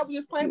 nigga, I was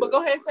just playing, but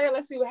go ahead and say it.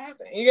 Let's see what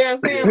happens. You know what I'm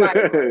saying? Like,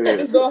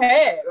 just go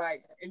ahead.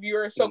 Like, if you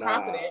were so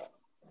confident.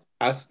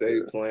 I stay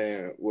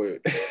playing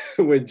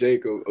with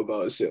Jacob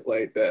about shit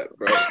like that,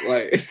 bro.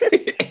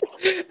 Like,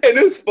 And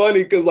it's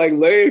funny because like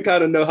Larry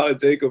kind of know how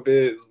Jacob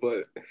is,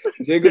 but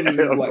Jacob is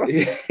just like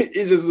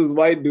he's just this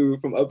white dude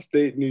from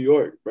upstate New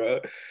York, bro.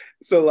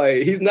 So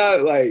like he's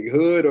not like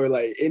hood or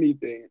like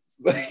anything.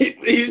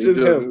 He's just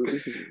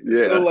him.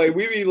 Yeah. So like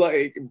we be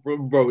like,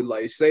 bro,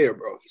 like say it,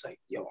 bro. He's like,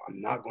 yo, I'm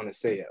not gonna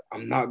say it.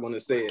 I'm not gonna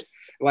say it.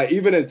 Like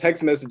even in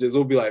text messages,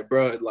 we'll be like,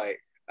 bro,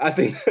 like I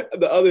think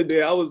the other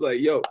day I was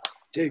like, yo,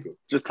 Jacob,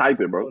 just type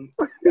it, bro.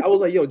 I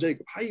was like, yo,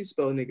 Jacob, how you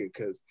spell nigga?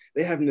 Because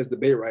they having this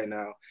debate right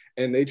now,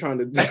 and they trying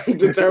to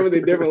determine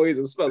the different ways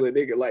of spelling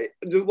nigga. Like,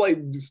 just like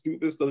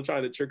stupid stuff,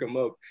 trying to trick him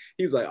up.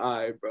 He's like, all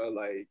right, bro,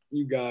 like,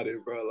 you got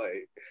it, bro.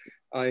 Like,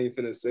 I ain't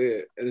finna say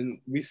it. And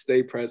then we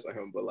stay pressed on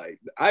him, but like,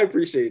 I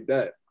appreciate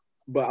that.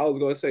 But I was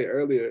gonna say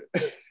earlier,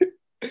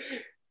 if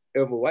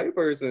a white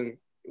person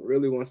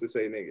really wants to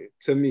say nigga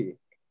to me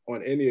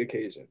on any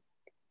occasion,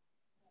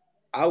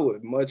 I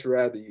would much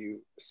rather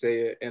you say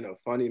it in a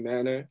funny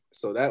manner,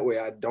 so that way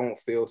I don't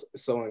feel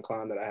so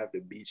inclined that I have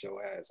to beat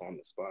your ass on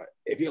the spot.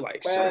 If you're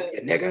like, shut up,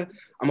 you nigga,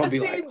 I'm gonna be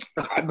like,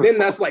 then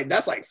that's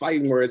like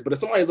fighting words. But if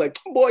somebody's like,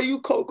 boy, you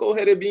cocoa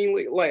headed being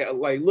like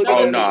look at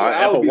oh me, no,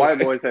 if a white like,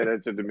 boy say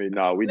that shit to me,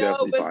 no, we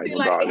definitely fight,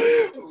 like,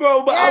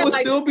 bro. But I would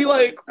still be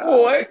like,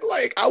 boy,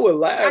 like I would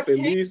laugh at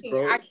least,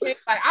 bro. I can't,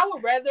 like, I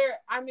would rather.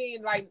 I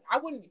mean, like, I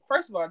wouldn't.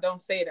 First of all,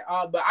 don't say it at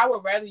all. But I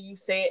would rather you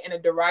say it in a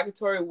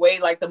derogatory way,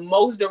 like the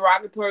most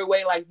derogatory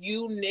way, like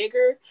you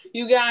nigger.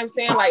 You get what I'm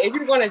saying? Like, if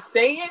you're gonna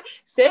say it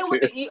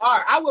with the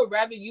ER. I would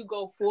rather you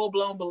go full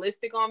blown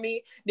ballistic on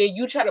me than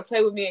you try to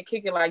play with me and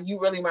kick it like you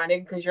really my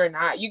nigga because you're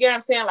not. You get what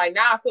I'm saying? Like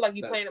now I feel like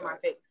you playing in my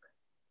face.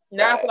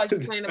 Now I feel like you're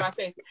playing in my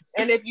face.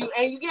 And if you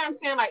get what I'm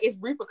saying, like it's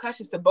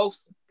repercussions to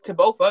both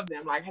of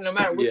them. Like no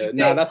matter what you say.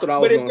 Nah, that's what I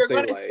was gonna say.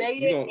 But if you're gonna say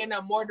it in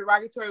a more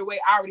derogatory way,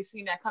 I already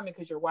seen that coming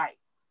because you're white.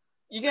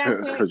 You get what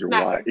I'm saying? Because you're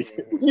white.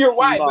 You're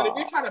white. But if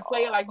you're trying to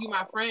play it like you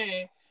my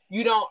friend,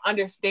 you don't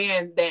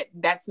understand that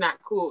that's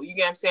not cool. You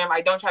get what I'm saying?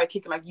 Like, don't try to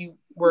kick it like you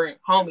were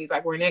homies,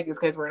 like we're niggas,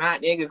 because we're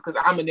not niggas, because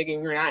I'm a nigga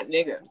and you're not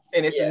nigga.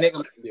 And it's a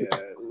nigga. Yeah,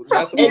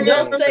 that's what I'm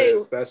gonna say,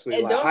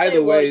 especially like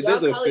either way,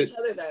 there's a each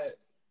other that.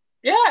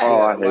 Yeah.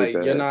 Oh, I hate like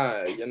that.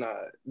 you're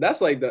not. That's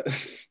like the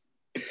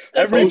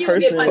every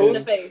person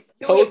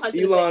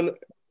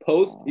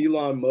post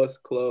Elon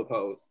Musk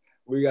Clubhouse.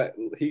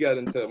 He got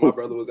into my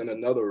brother was in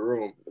another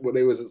room where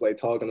they was just like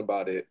talking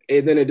about it,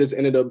 and then it just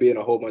ended up being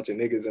a whole bunch of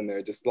niggas in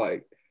there just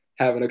like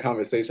having a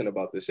conversation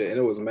about this shit, and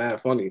it was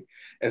mad funny.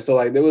 And so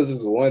like there was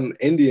this one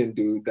Indian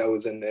dude that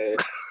was in there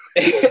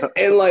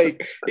and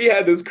like he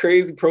had this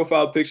crazy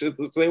profile picture.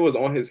 So it was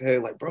on his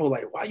head like, bro,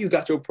 like why you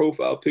got your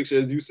profile picture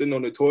as you sitting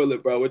on the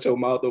toilet, bro, with your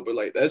mouth open?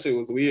 Like that shit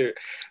was weird.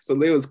 So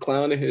they was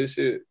clowning his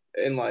shit.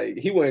 And like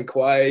he went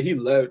quiet, he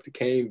left,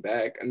 came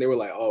back, and they were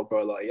like, "Oh,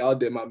 bro, like y'all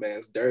did my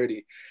man's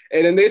dirty."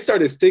 And then they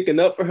started sticking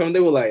up for him.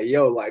 They were like,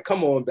 "Yo, like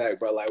come on back,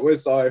 bro. Like we're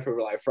sorry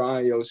for like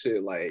frying your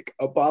shit, like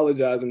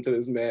apologizing to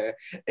this man."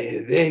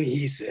 And then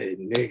he said,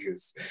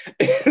 "Niggas."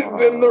 And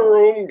then the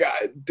room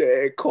got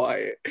dead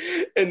quiet,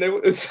 and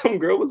some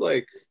girl was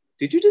like,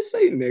 "Did you just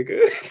say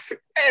nigga?"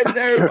 And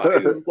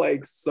everybody was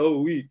like so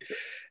weak.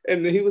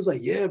 And then he was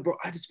like, "Yeah, bro,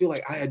 I just feel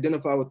like I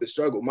identify with the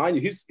struggle." Mind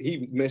you,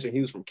 he mentioned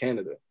he was from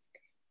Canada.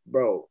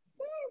 Bro,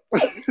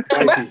 white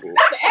people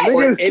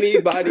or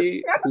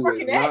anybody who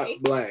is not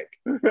black,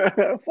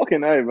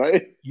 fucking A,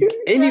 man.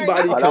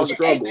 Anybody can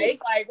struggle.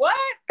 Like what?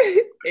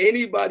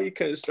 Anybody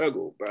can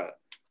struggle, bro.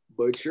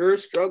 But your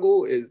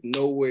struggle is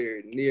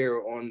nowhere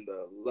near on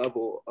the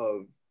level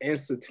of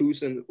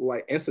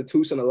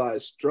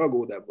institutionalized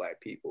struggle that black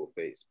people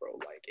face, bro.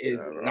 Like, it's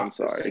not. I'm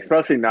sorry,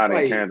 especially not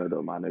in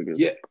Canada, my nigga.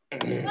 Yeah,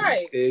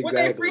 right. Exactly. With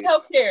their free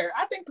healthcare,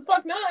 I think the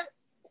fuck not,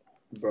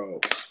 bro.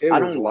 I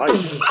don't like.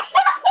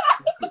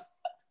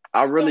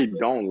 I really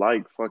don't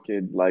like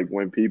fucking like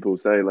when people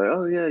say like,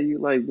 oh yeah, you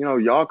like, you know,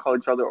 y'all call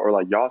each other or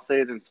like y'all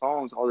say it in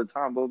songs all the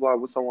time, blah blah.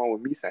 What's so wrong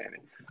with me saying it?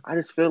 I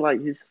just feel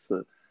like it's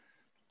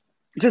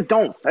just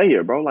don't say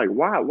it, bro. Like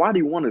why do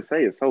you want to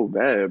say it so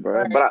bad,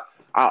 bro? Right. But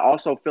I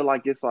also feel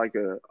like it's like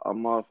a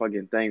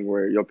motherfucking thing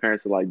where your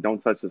parents are like, don't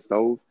touch the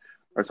stove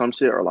or some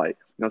shit, or like,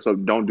 you know, so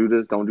don't do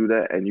this, don't do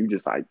that, and you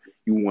just like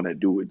you want to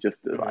do it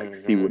just to like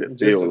see what it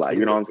feels like.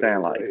 You know what I'm saying?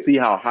 Like see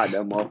how hot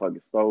that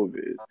motherfucking stove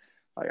is.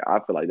 Like I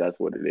feel like that's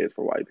what it is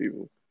for white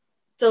people.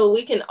 So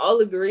we can all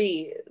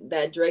agree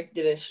that Drake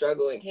didn't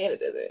struggle in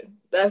Canada. Then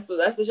that's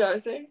what y'all are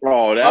saying.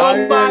 Oh,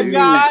 that's my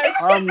God!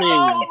 I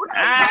mean,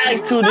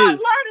 add to this. Learning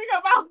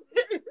about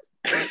this.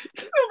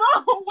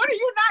 Simone, what are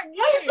you not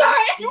getting? Sorry.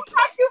 You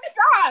have to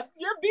stop.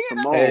 You're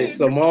being Hey,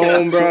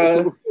 Simone,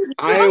 bro.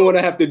 I ain't want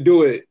to have to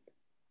do it.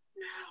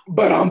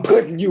 But I'm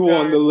putting you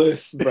on the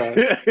list, bro.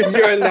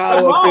 You're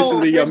now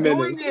officially a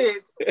menace.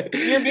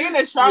 You're being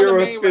a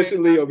Charlemagne. You're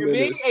officially a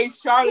menace. You're being a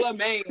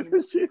Charlemagne.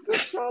 She's a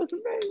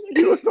Charlemagne.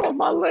 You was on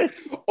my list.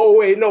 Oh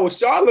wait, no,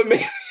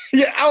 Charlemagne.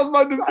 Yeah, I was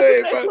about to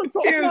say, bro.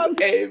 He was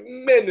a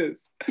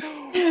menace.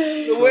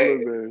 The way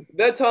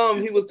that time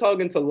he was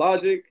talking to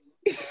Logic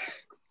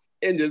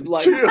and just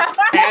like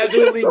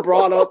casually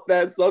brought up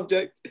that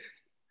subject.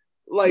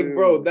 Like,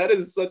 bro, that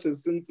is such a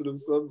sensitive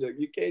subject.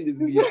 You can't just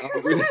be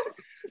out with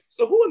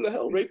So who in the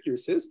hell raped your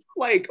sister?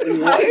 Like what?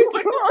 Like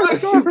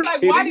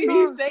why did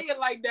he say it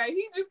like that?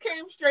 He just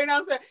came straight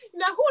out and said,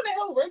 "Now who in the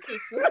hell raped your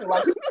sister?"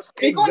 Like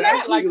speak on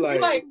that. Like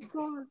elaborate.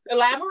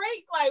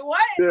 Like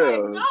what? Yeah.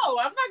 Like no,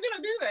 I'm not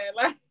gonna do that.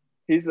 Like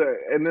he said,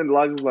 and then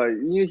Elijah's like,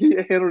 he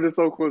handled it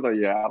so quick. Like,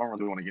 yeah, I don't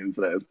really want to get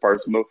into that. It's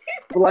personal.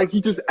 But like,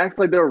 he just acts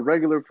like they're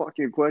regular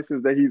fucking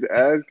questions that he's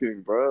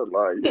asking, bro.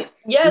 Like,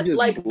 yes,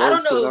 like I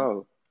don't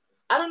know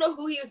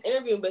who he was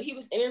interviewing, but he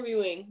was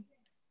interviewing.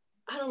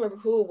 I don't remember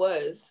who it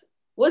was.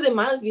 Was it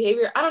Mindless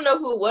Behavior? I don't know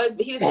who it was,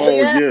 but he was and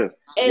they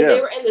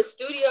were in the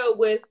studio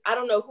with I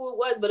don't know who it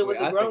was, but it was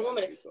a grown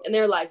woman, and they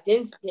were like,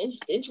 "Didn't you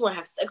want to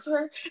have sex with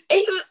her?"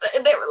 And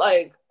they were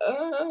like,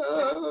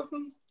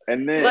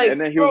 And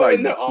then he was like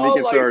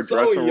sneaking to her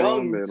dressing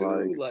room and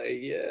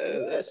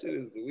that shit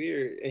is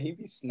weird. And he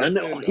be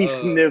sniffing.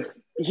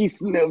 He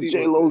sniffed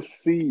J-Lo's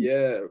seat.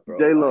 Yeah, bro.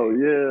 J-Lo,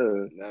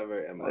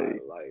 never in my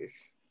life.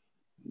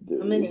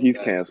 Dude, he's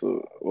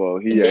canceled. Well,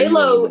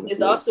 J-Lo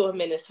is also a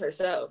menace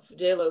herself.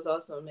 J-Lo's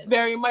also a menace.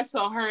 Very much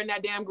so. Her in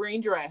that damn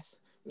green dress.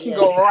 Can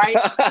go right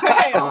to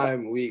hell.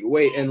 I'm weak.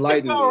 Wait,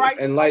 enlighten me.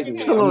 I'm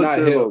not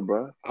hip,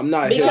 bro. I'm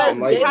not hip. Because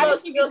J-Lo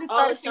steals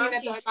all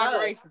Ashanti's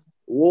stuff.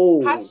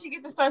 Whoa. How did she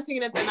get to start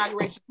singing at the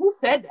inauguration? Who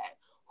said that?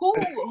 Who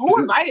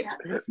invited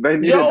her? They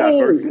needed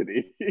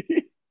diversity.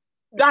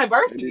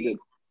 Diversity?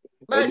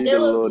 But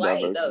J-Lo's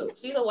white, though.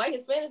 She's a white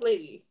Hispanic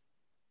lady.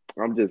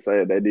 I'm just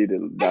saying they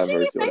needed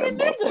diversity on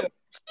that motherfucker.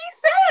 She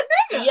said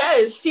nigga.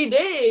 Yes, she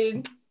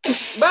did.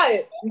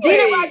 But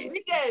Gina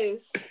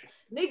Rodriguez,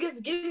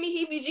 niggas give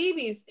me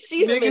heebie-jeebies.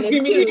 She's a menace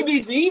give me too.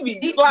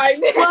 heebie-jeebies. Like,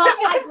 well,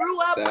 I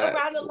grew up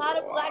around a lot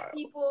of black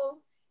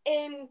people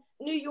in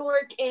New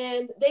York,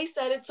 and they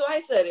said it, so I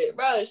said it.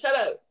 Bro, shut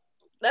up.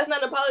 That's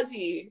not an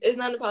apology. It's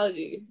not an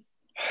apology.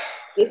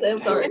 Just say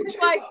I'm sorry. It's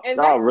like,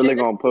 y'all really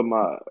gonna put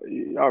my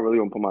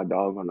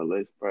dog on the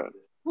list, bro.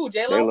 Who,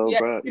 J-Lo?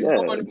 Bro.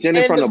 Yeah.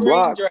 Jenny from the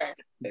block.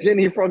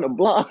 Jenny from the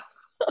block.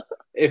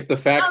 If the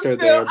facts are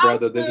there,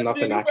 brother, there's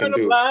nothing I can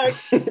do.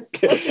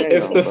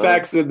 If the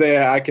facts are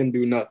there, I can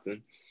do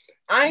nothing.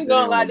 I ain't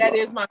gonna lie, that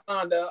is my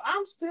song though.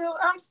 I'm still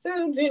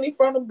Jenny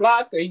from the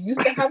block. I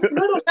used to have a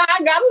little, I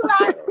got a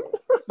lot.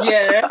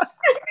 Yeah.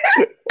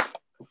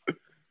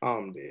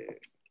 I'm dead.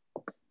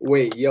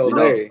 Wait, yo,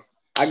 Larry,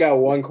 I got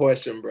one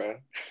question, bro.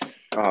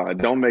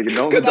 Don't make it.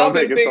 Don't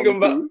make it something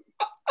too.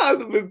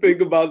 I've been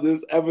thinking about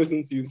this ever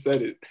since you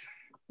said it.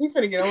 You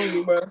finna get on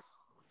you, bro.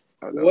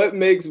 What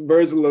makes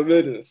Virgil a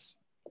menace?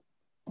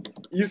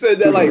 You said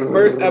that like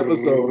first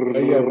episode.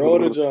 Roll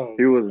the Jones.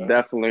 He was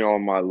definitely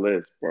on my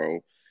list,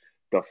 bro.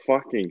 The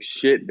fucking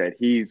shit that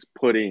he's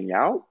putting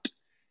out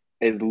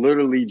is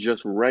literally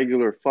just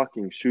regular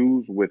fucking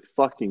shoes with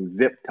fucking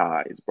zip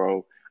ties,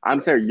 bro.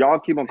 I'm saying y'all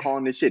keep on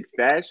calling this shit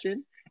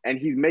fashion, and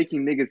he's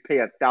making niggas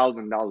pay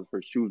 $1,000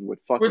 for shoes with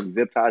fucking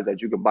zip ties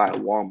that you could buy at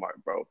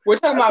Walmart, bro. We're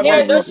talking about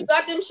don't you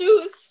got them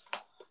shoes?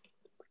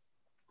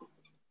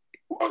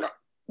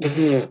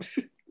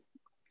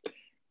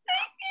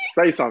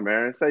 Say something,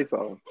 man. Say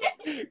something.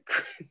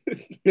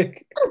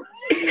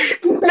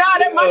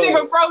 That my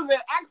nigga frozen.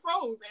 Act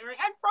froze, Aaron.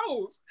 Act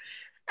froze.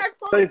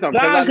 Say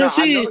something.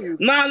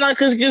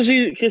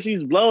 Cause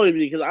she's blowing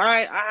me. Cause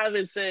I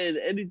haven't said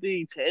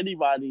anything to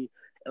anybody,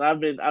 and I've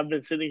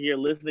been sitting here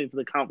listening to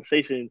the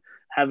conversation,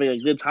 having a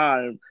good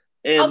time.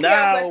 And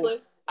now I'm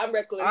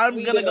reckless.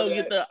 I'm gonna go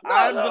get the.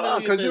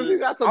 You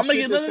got some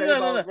shit to say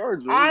about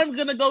Virgil. I'm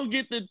gonna go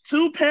get the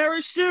 2 pair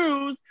of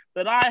shoes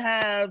that I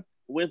have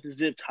with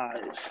zip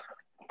ties.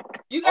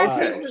 You got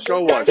to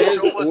show us.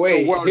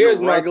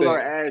 Here's my regular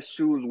ass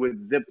shoes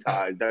with zip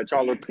ties that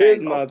y'all are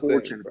paying a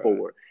fortune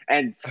for,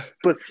 and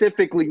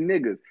specifically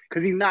niggas,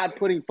 because he's not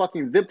putting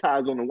fucking zip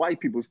ties on the white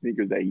people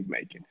sneakers that he's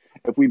making.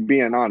 If we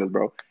being honest,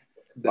 bro.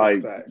 That's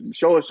facts.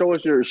 Show us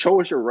your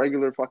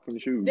regular fucking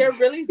shoes. They're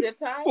really zip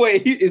ties?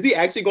 Wait, is he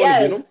actually going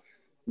to get them?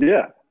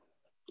 Yeah.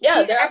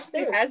 Yeah, they're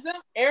upstairs. Has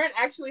them? Aaron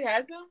actually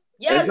has them?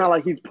 Yes. It's not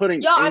like he's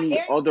putting any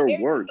other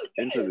work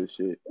into this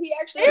shit. He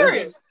actually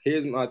Aaron.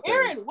 Here's my thing.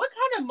 Aaron, what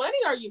kind of money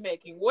are you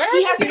making? Where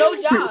he has no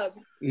job.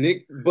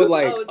 Nick, but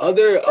like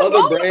other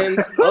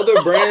brands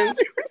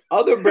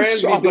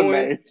be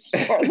doing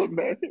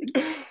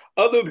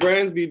other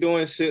brands be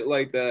doing shit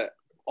like that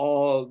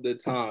all the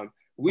time.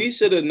 We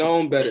should have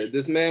known better.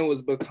 This man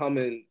was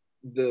becoming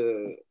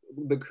the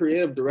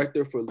creative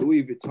director for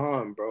Louis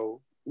Vuitton, bro.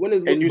 When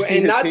is the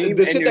shit that he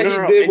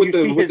did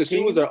with the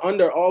shoes are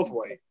under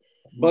Off-White.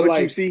 But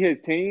like, you see his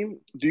team?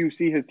 Do you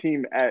see his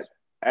team at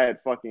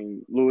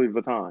fucking Louis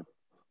Vuitton?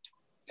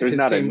 There's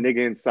not a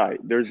nigga in sight.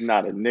 There's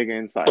not a nigga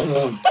in sight.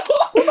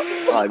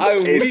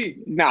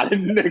 Not a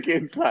nigga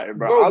in sight,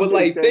 bro. But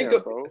like, think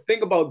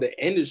about the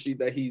industry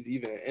that he's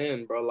even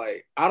in, bro.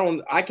 Like,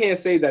 I can't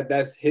say that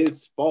that's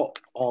his fault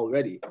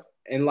already.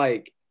 And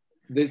like,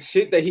 the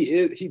shit that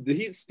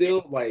he's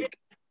still like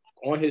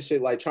on his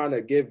shit, like trying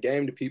to give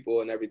game to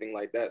people and everything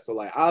like that. So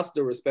like, I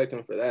still respect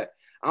him for that.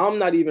 I'm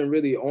not even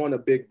really on a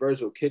big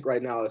Virgil kick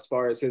right now as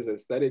far as his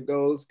aesthetic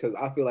goes, because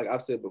I feel like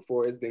I've said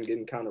before, it's been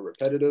getting kind of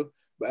repetitive.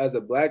 But as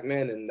a black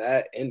man in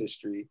that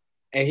industry,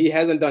 and he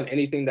hasn't done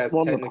anything that's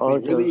On the technically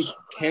really podcast.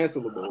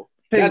 cancelable.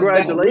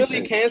 Congratulations. That's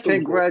really cancelable.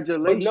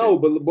 Congratulations. But no,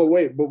 but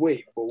wait.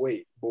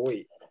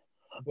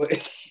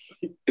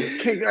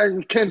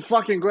 Can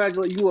fucking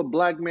congratulate you, a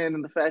black man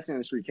in the fashion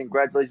industry.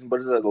 Congratulations, but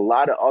there's a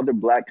lot of other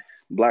black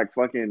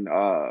fucking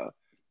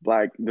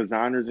black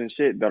designers and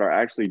shit that are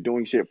actually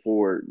doing shit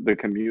for the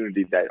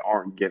community that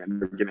aren't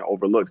getting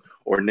overlooked,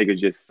 or niggas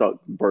just suck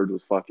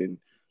Virgil's fucking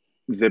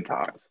zip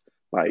ties.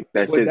 Like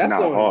that shit's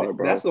not hard,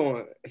 bro. That's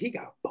on. He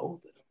got both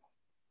of them.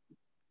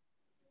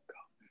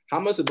 How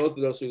much did both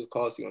of those shoes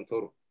cost you in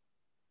total?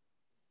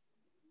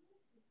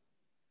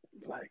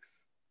 Flex.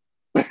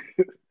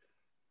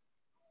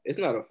 It's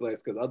not a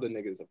flex because other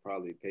niggas have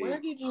probably paid. Where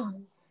did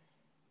you?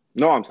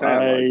 No, I'm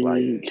saying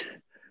like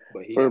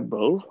but he for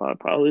both, I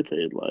probably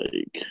paid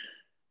like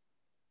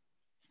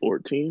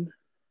 $14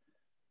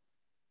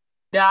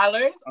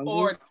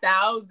 or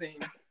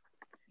 $1,000.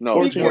 No,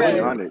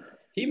 1,400.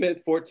 He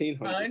meant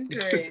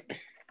 1,400.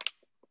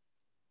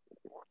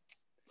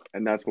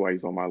 And that's why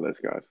he's on my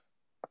list, guys.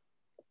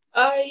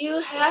 Are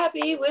you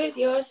happy with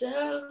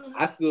yourself?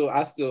 I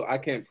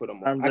can't put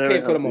him on. I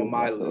can't put him on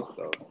my list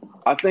though.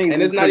 I think,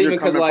 and it's not even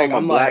because like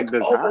I'm like,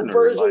 designer, oh,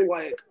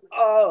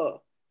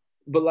 Virgil,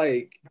 but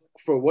like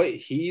for what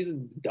he's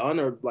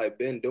done or like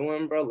been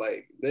doing, bro.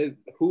 Like,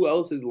 who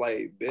else has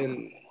like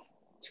been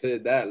to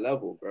that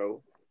level,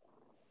 bro?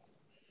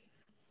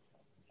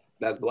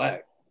 That's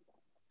black.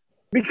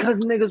 Because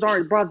niggas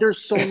aren't, bro. There's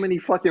so many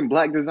fucking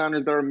black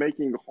designers that are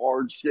making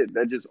hard shit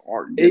that just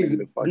aren't getting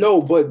the fucking.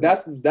 No, but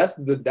that's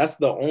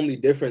the only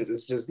difference.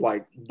 It's just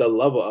like the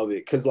level of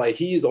it, because like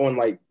he's on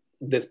like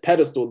this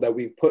pedestal that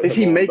we've put. Is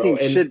he on, making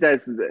bro. shit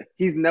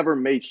he's never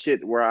made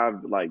shit where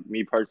I've like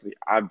me personally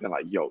I've been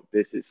like, yo,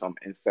 this is some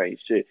insane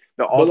shit.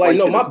 But like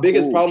no, my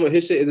biggest problem with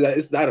his shit is that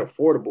it's not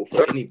affordable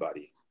for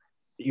anybody.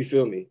 You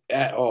feel me?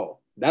 At all.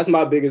 That's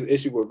my biggest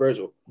issue with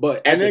Virgil.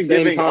 But at the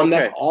same time,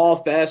 that's all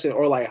fashion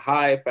or like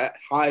high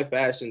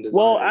fashion designers.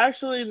 Well,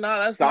 actually,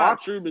 no, that's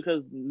not true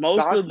because most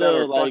of the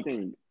like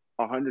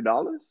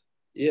 $100.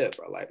 Yeah,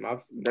 bro. Like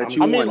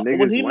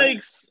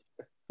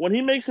when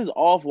he makes his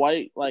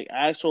off-white, like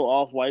actual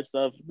off-white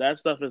stuff, that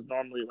stuff is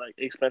normally like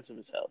expensive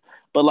as hell.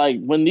 But like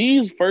when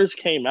these first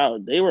came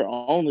out, they were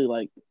only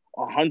like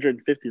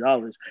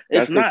 $150.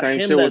 That's the same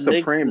shit with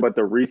Supreme, but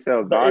the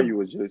resale value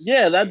was just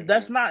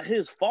that's not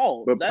his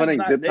fault. But that's putting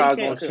zip ties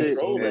on shit,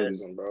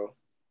 bro.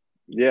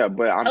 Yeah,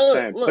 but I'm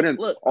saying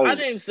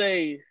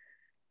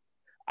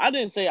I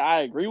didn't say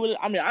I agree with it.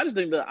 I mean, I just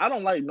think that I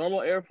don't like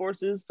normal Air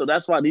Forces, so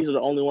that's why these are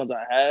the only ones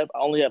I have. I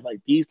only have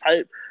like these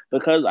type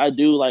because I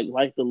do like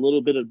the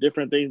little bit of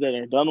different things that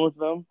are done with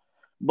them.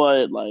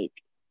 But like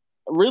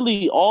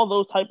really all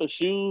those type of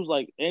shoes,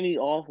 like any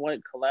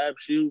off-white collab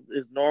shoe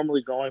is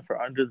normally going for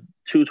under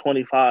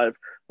 $225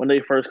 when they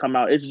first come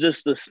out. It's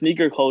just the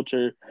sneaker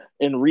culture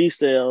and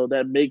resale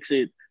that makes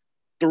it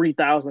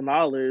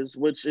 $3,000,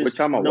 which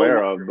I'm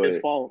aware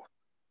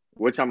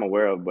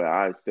of, but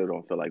I still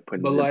don't feel like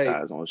putting zip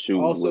ties on shoes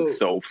was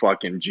so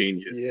fucking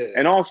genius. Yeah.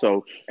 And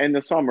also in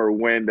the summer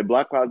when the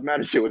Black Lives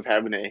Matter shit was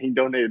happening, he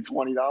donated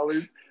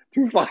 $20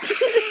 to fucking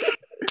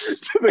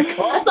to the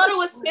cause. I thought it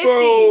was $50.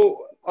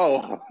 Bro.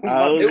 Oh,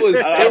 it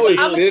was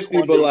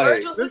 50, but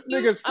like this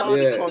nigga song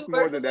cost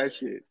more than that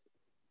shit.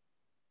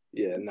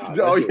 Yeah, nah.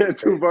 Oh yeah,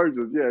 two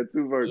Virgils. Yeah,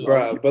 two Virgils.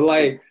 Bro, but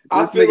like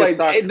I feel like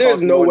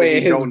there's no way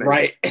in his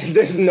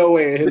there's no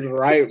way in his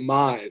right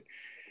mind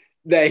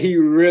that he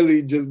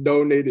really just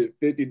donated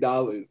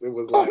 $50. It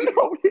was like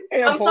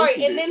I'm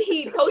sorry, and then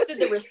he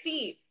posted the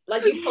receipt.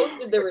 Like he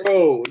posted the receipt.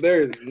 Bro,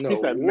 there's no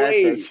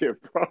way. That shit,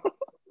 bro.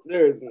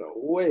 There's no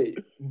way.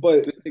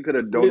 But he could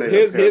have donated.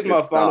 Here's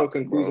my final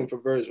conclusion for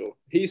Virgil.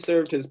 He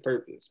served his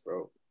purpose,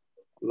 bro.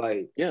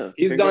 Like,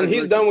 he's done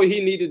what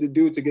he needed to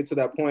do to get to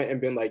that point and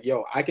been like,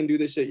 yo, I can do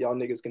this shit. Y'all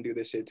niggas can do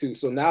this shit too.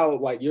 So now,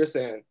 like you're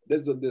saying,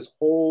 there's this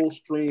whole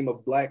stream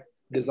of black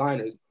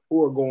designers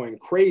who are going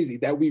crazy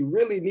that we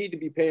really need to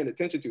be paying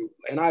attention to.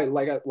 And I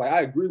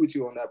agree with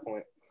you on that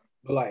point.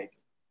 But like,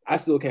 I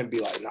still can't be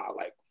like, nah,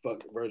 like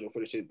fuck Virgil for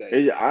the shit that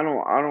I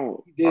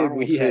don't he did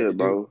what he had to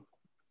do.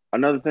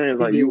 Another thing is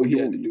like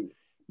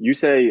you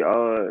say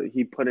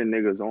he putting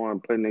niggas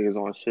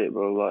on shit,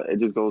 bro. Like, it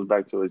just goes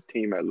back to his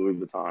team at Louis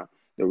Vuitton.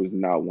 There was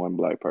not one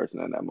black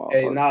person in that motherfucker.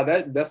 Hey, nah,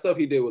 that stuff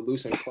he did with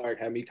Lucian Clark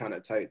had me kind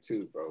of tight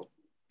too, bro.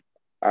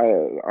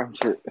 I'm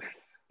sure.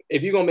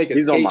 If you're gonna make a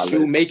skate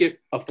shoe, make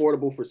it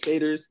affordable for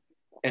skaters.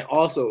 And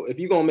also, if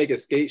you're gonna make a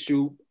skate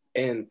shoe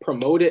and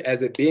promote it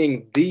as it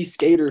being the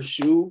skater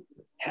shoe,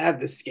 have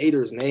the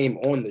skater's name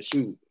on the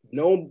shoe.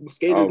 No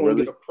skater gonna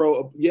get a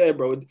pro. Yeah,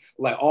 bro.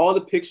 Like all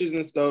the pictures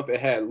and stuff, it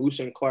had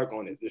Lucian Clark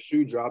on it. The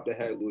shoe dropped, it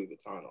had Louis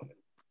Vuitton on it.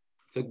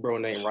 Took bro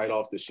name right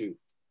off the shoe.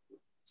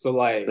 So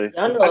like,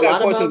 I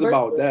got questions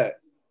about that.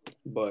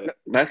 But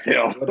that's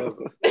hell.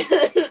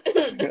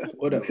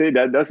 Whatever. See,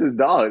 that's his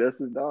dog. That's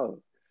his dog.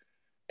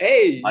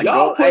 Hey, like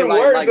y'all putting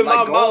words in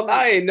my mouth.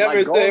 I ain't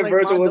never said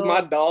Virgil was my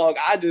dog.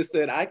 I just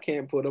said I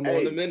can't put him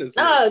on the menace.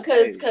 No,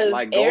 because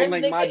Aaron's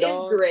nigga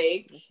is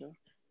Drake.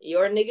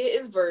 Your nigga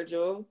is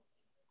Virgil.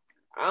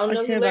 I don't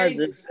know who can't I Larry's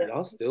just- is.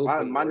 Y'all still My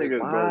putting niggas words in.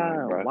 go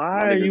link, bro. Why My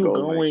are nigga you go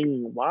going?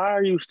 link. Why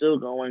are you still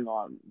going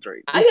on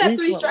Drake? I Just got leave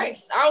 3 him alone.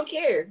 strikes. I don't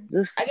care.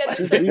 Just, I got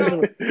 3 just strikes leave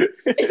on. him.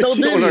 So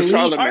She then on her leave.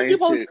 Charlamagne Aren't you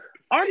supposed? shit.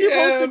 Aren't you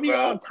supposed Yeah, to be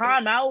bro. on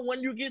timeout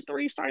when you get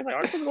 3 strikes? Like,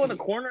 aren't you supposed to go in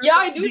the corner? Yeah,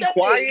 I do be that.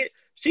 quiet.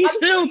 She's I'm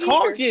still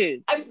still here.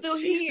 talking. I'm still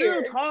She's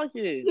here. still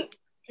talking.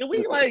 Can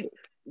we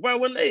bro,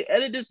 when they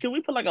edit this, can we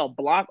put like a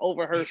block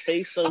over her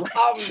face so like,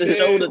 I'm to dead.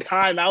 show the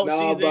timeout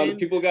Nah, she's bro. in?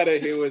 People gotta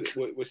hear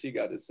what she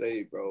got to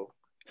say, bro.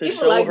 To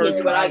People show like her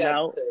hearing what I got to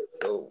timeout. say.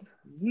 So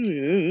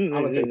I'm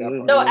gonna take that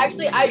part. no,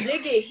 actually, I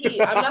did get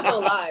heat. I'm not gonna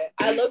lie.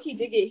 I low key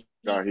did get heat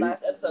Got heat?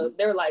 last episode.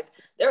 They were like,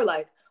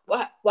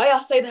 why y'all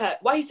say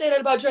that? Why you say that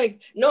about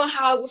Drake? Know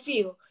how I would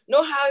feel.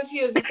 Know how I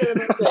feel if you said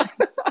that about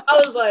Drake.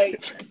 I was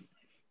like,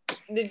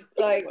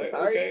 sorry.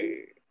 Okay.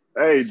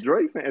 Hey,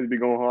 Drake fans be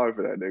going hard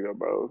for that nigga,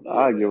 bro.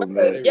 I give them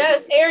that.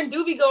 Yes, Aaron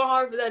do be going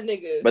hard for that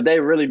nigga. But they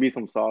really be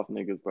some soft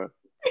niggas, bro.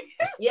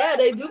 Yeah,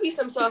 they do be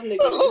some soft niggas.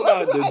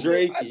 Not the I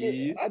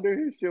Drakeys.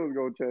 knew his shit was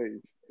gonna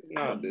change.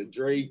 Not the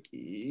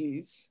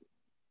Drakeys.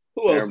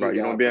 Who else? Everybody, we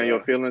you got, don't be on bro?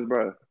 your feelings,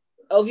 bro.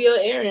 OVO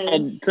Aaron.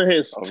 And to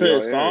his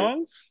Aaron.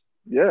 songs.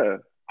 Yeah.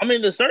 I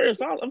mean, the certain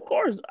songs, of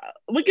course.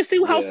 We can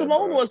see how Yeah,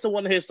 Simone bro. was to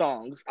one of his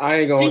songs. I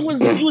ain't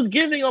gonna. He was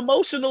giving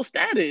emotional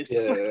status.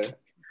 Yeah.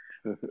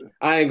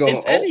 I ain't gonna.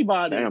 It's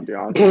anybody. Damn,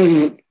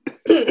 Deontay.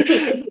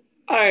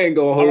 I ain't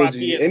gonna hold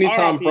R.I.P. you.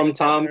 Anytime R.I.P. From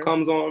Time Tanner.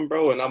 comes on,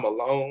 bro, and I'm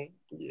alone,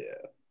 yeah.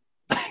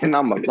 And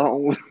I'm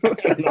alone.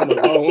 And I'm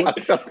alone.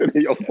 Nothing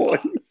in your voice.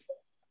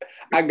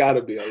 I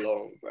gotta be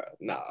alone, bro.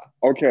 Nah.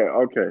 Okay.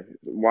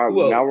 While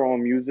Who else? now we're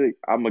on music,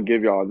 I'm gonna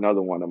give y'all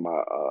another one of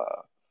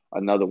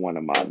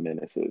my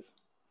menaces.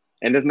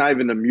 And it's not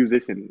even a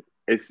musician.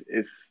 It's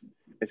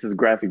his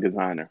graphic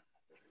designer.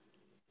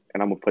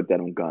 And I'm gonna put that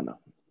on Gunna.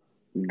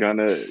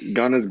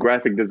 Gunna's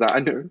graphic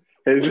designer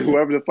is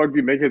whoever the fuck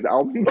be make his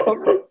album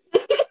covers.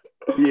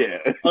 Yeah.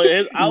 Oh, yeah,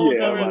 his album Yeah.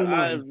 covers, Oh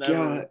my I've never.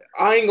 god.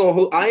 I ain't gonna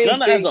hold. I ain't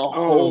Gunna think. as a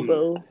whole,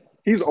 though.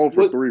 He's 0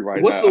 for 3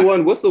 right What's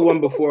now. What's the one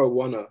before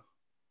Wanna?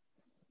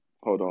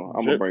 Hold on,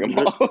 I'm gonna bring him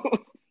up.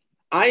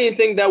 I didn't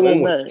think that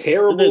one was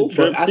terrible,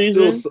 Drip but I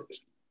Season? still,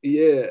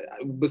 yeah.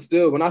 But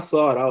still, when I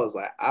saw it, I was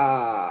like,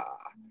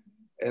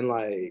 and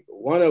like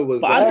Wanna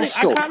was But like,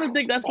 I kind of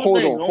think that's what Hold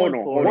they're on. going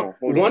for.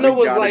 Wanna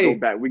was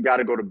like, we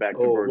gotta go back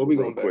to Oh, Virgin what we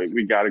real going back quick. to?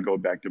 We gotta go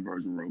back to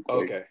Virgin real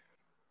quick. Okay.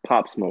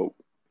 Pop Smoke.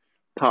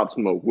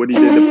 What he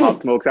did to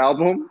Pop Smoke's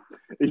album?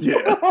 Yeah.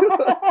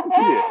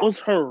 Yeah. Was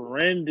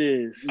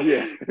horrendous.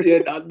 Yeah. Yeah,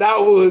 that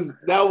was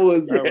yeah,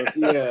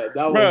 that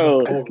bro,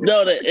 was horrible.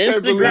 No, the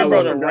Instagram,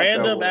 bro, the was-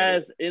 random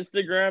ass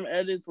Instagram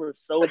edits were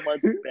so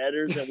much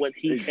better than what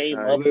he came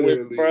up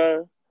Literally. with,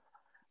 bro.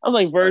 I was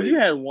like, Verge, you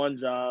had one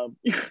job.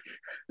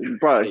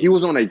 Bro, he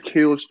was on a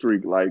kill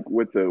streak, like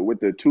with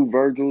the 2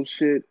 Virgil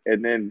shit,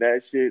 and then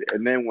that shit,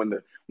 and then when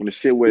the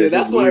shit with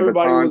that's when Louis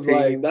everybody Vuitton was team,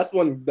 like, that's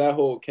when that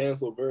whole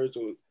cancel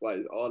Virgil,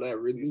 like all that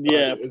really started.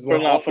 Yeah, is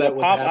when all for the that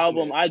was pop happening.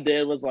 album I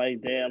did was like,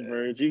 damn, Yeah.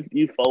 Verge,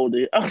 you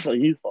folded. I was like,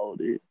 you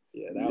folded.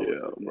 Yeah, that was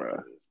bro.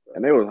 ridiculous, bro.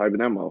 And they was hyping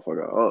that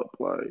motherfucker up,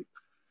 like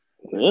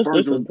This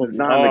Virgil is designed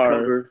the hard.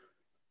 cover.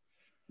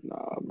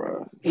 Nah,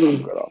 bro, I'm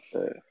good off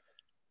that.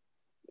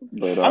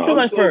 But I feel I'm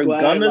like so for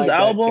glad, Gunna's like, that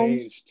albums,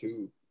 changed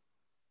too.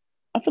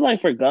 I feel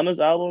like for Gunna's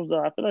albums,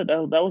 though, I feel like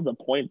that was the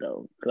point,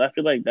 though, because I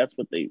feel like that's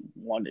what they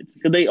wanted.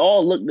 Because they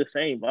all look the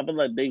same. I feel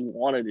like they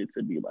wanted it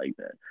to be like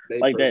that, They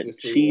like that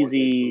purposely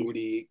cheesy wanted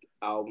booty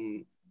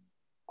album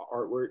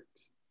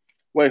artworks.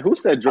 wait, who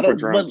said I Dripper don't-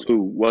 Drown but-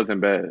 2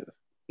 wasn't bad?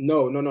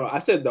 No. I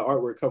said the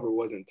artwork cover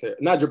wasn't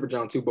terrible. Not Dripper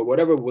John 2, but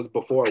whatever was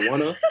before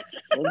Wanna.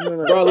 Wasn't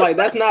it Bro, like,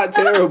 that's not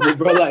terrible,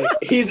 bro. Like,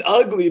 he's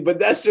ugly, but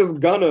that's just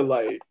Gunna,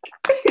 like.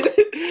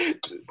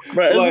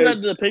 Bro, isn't like,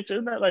 that the picture?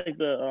 Isn't that like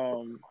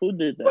the who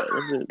did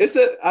that? Was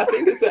it? I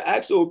think it's an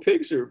actual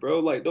picture, bro.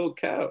 Like, no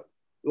cap.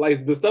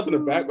 Like, the stuff in the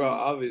background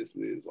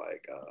obviously is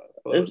like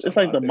It's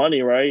like the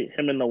money, right?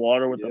 Him in the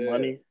water with the Yeah.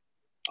 money.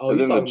 Oh, It's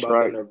you in the talking about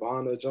the track.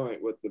 Nirvana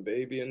joint with the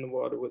baby in the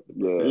water with the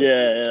Yeah.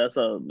 Yeah, that's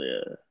all.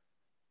 Yeah.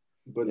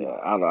 But Yeah, nah.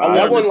 I don't I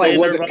That wanted one to like say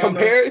wasn't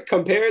Nirvana.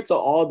 compared to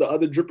all the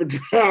other Dripper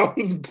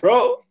Drowns,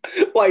 bro.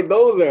 Like,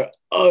 those are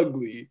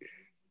ugly.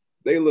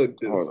 They look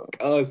Hold on.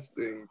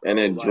 disgusting. Bro. And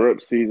then like,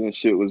 Drip season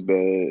shit was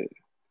bad.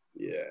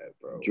 Yeah,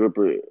 bro.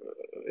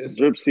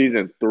 Drip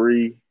season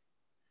 3.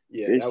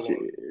 Yeah, This that shit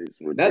one. is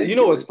ridiculous. You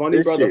know what's funny,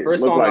 This bro? The shit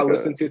first look song I like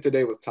listened to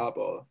today was Top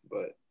Off,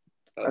 but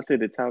I said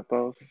the top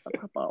off.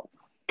 Pop out.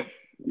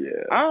 Yeah.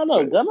 I don't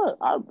know.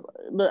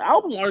 but- The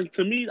album art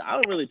to me, I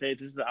don't really pay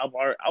attention to the album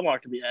art. Album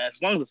art can be ass.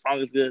 As long as the song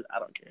is good, I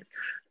don't care.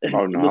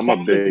 Oh no, The I'm a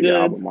song is big good.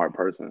 album art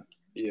person.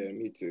 yeah,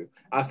 me too.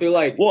 I feel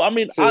like Well, I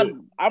mean,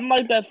 to- I'm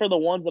like that for the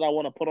ones that I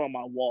want to put on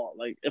my wall.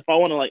 Like, if I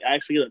want to like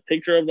actually get a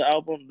picture of the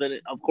album, then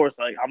of course,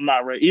 like I'm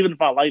not ready. Even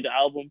if I like the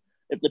album,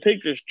 if the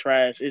picture's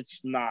trash,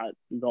 it's not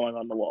going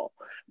on the wall.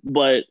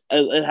 But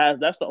it has.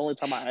 That's the only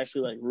time I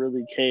actually like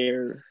really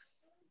care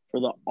for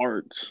the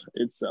art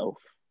itself.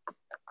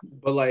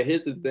 But like,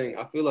 here's the thing.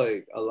 I feel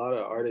like a lot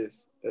of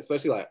artists,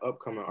 especially like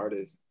upcoming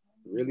artists,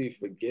 really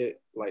forget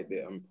like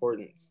the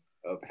importance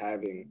of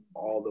having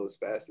all those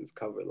facets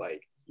covered,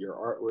 like your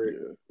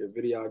artwork, your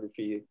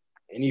videography,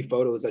 any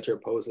photos that you're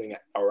posting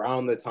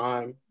around the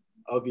time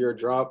of your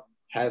drop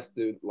has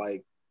to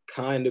like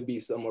kind of be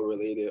somewhat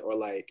related or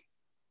like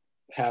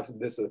have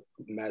this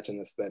matching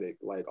aesthetic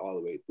like all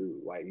the way through,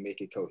 like make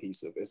it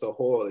cohesive. It's a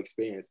whole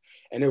experience,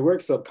 and it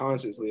works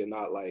subconsciously and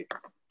not like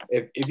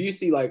if you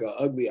see like an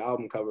ugly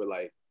album cover,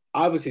 like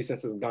obviously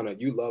since it's Gunna,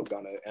 you love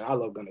Gunna and I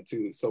love Gunna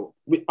too, so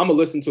I'm gonna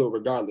listen to it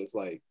regardless,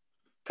 like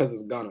because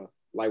it's Gunna.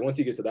 Like once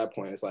you get to that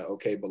point, it's like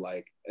okay, but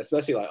like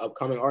especially like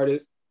upcoming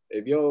artists,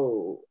 if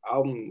your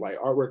album like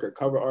artwork or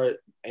cover art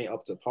ain't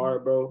up to par,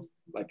 bro,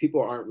 like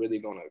people aren't really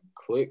gonna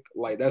click.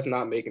 Like that's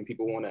not making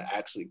people want to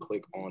actually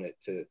click on it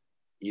to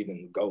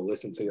even go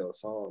listen to your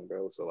song,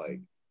 bro. So like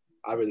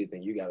I really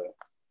think you gotta,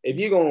 if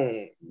you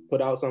gonna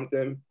put out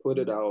something, put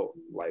it out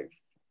like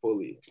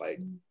fully,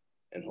 like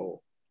in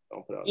whole.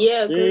 Don't put out.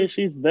 Yeah, because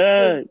she's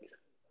back.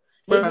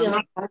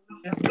 Bro,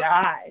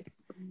 guy,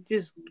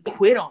 just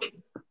quit on me.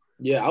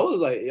 Yeah, I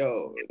was like,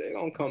 yo, they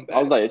gonna come back.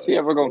 I was like, is she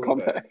ever gonna come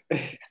back?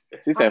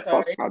 She said,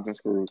 fuck Compton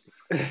Screws.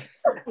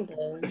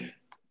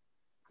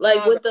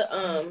 Like with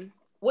the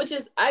which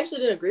is I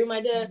actually didn't agree with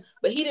my dad,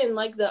 but he didn't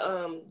like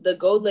the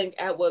gold link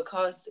at what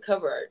cost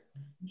cover art.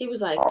 He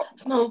was like,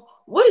 Smo,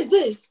 what is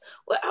this?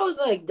 Well, I was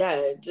like,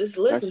 Dad, just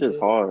listen. That's just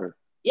hard.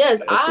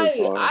 Yes,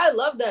 I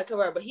love that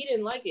cover art, but he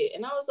didn't like it,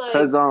 and I was like,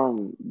 because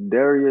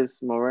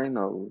Darius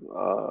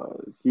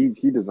Moreno, he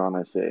designed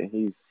that shit.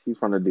 He's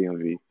from the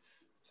DMV,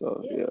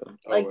 so yeah.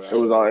 Like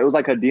it was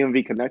like a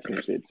DMV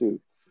connection shit too.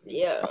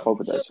 Yeah, I fuck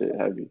with that shit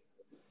heavy.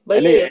 But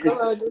and yeah,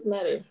 cover art does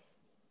matter.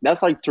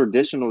 That's like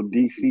traditional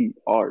DC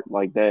art,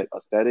 like that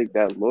aesthetic,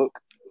 that look.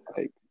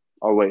 Like,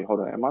 oh wait, hold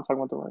on, am I talking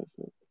about the right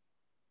shit?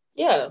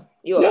 Yeah,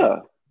 you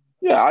are.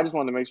 Yeah. I just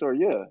wanted to make sure.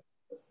 Yeah.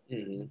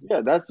 Mm-hmm.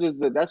 Yeah,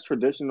 that's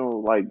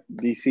traditional like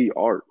DC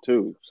art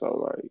too.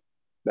 So like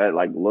that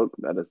like look,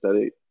 that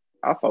aesthetic,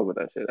 I fuck with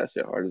that shit. That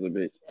shit hard as a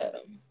bitch. Yeah.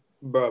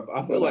 Bro,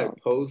 I feel like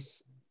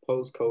post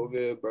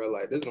COVID, bro,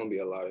 like there's gonna be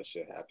a lot of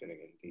shit happening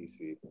in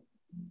DC.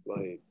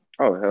 Like,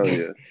 oh hell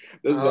yeah.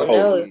 There's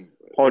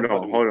hold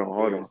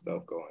on.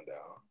 Stuff going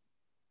down.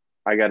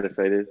 I gotta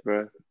say this,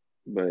 bro,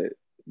 but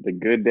the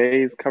Good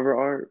Days cover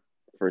art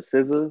for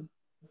SZA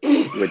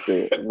with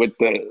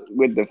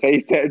the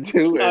face tattoo.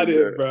 It's not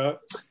it, bro.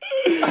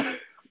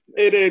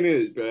 It ain't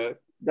it, bro.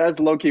 That's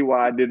low key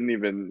why I didn't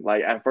even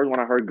like at first when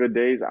I heard Good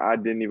Days, I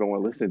didn't even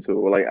want to listen to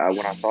it. Like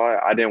when I saw it,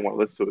 I didn't want to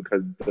listen to it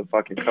because the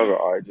fucking cover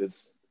art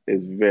just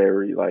is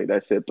very like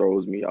that shit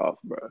throws me off,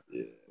 bro.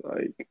 Yeah.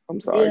 Like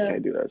I'm sorry, I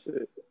can't do that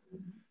shit.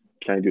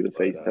 Can't do the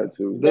face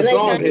tattoo. The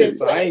song hits,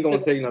 so I ain't gonna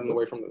take nothing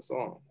away from the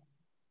song.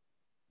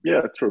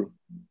 Yeah, true.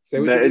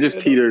 It just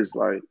teeters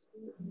like.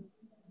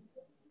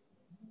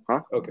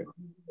 Huh? Okay.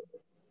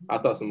 I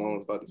thought Simone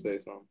was about to say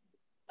something.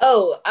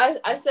 Oh,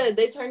 I said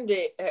they turned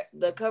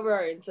the cover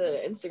art into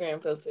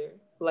Instagram filter,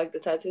 like the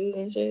tattoos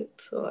and shit.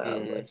 So I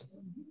was like,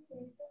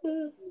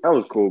 that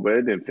was cool, but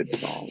it didn't fit the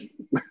song.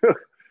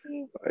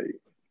 Like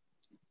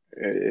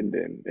it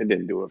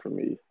didn't do it for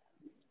me.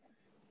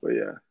 But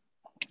yeah,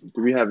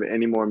 do we have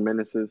any more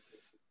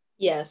menaces?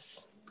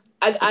 Yes,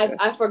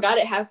 I forgot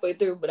it halfway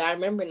through, but I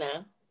remember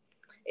now.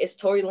 It's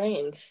Tory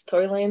Lanez.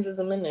 Tory Lanez is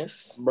a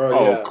menace, bro.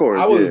 Oh, yeah. of course.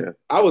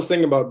 I was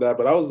thinking about that,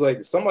 but I was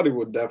like, somebody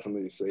would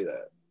definitely say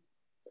that.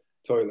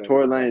 Tory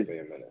Lanez is definitely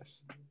a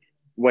menace.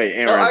 Wait,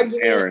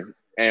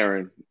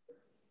 Aaron.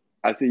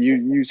 I see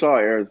you saw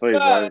Aaron's face.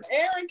 Right?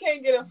 Aaron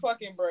can't get a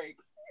fucking break.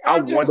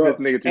 I want this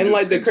nigga to. And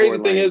like the crazy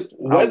thing is,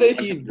 I'm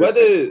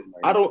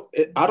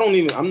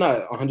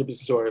not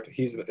 100% sure if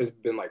it's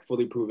been like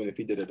fully proven if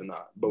he did it or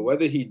not. But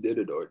whether he did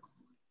it or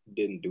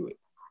didn't do it,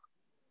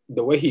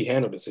 the way he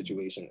handled the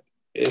situation,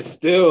 it's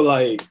still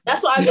like.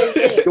 That's what I've been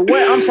saying.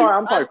 I'm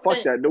sorry.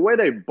 Fuck that. The way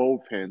they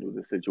both handled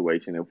the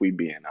situation, if we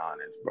being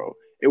honest, bro,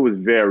 it was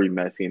very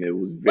messy and it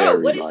was very. Bro,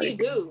 what did she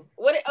do?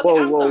 Whoa.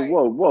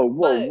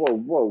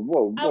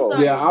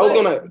 Yeah, I was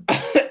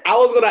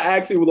gonna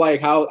ask you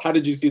like how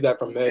did you see that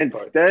from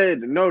Meg's part?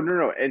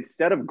 No.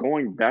 Instead of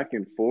going back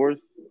and forth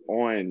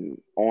on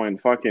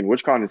fucking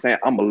which Khan is saying,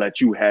 I'm gonna let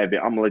you have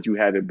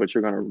it, but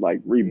you're gonna like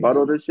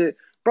rebuttal this shit,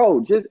 bro.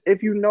 Just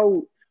if you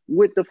know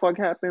what the fuck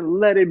happened,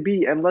 let it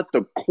be and let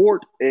the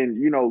court and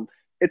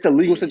it's a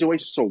legal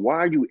situation. So why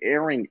are you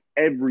airing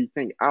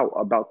everything out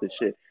about the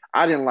shit?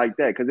 I didn't like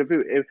that because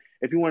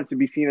if you wanted to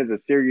be seen as a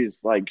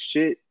serious like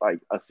shit, like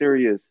a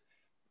serious,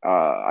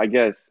 I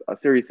guess a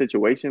serious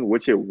situation,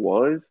 which it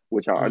was,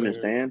 which I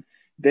understand,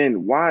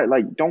 then why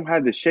don't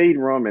have the shade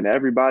room and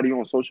everybody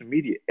on social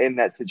media in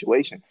that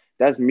situation?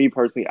 That's me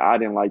personally. I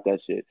didn't like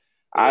that shit.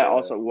 Yeah. I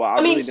also,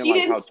 really didn't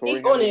like how Tory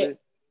handled it.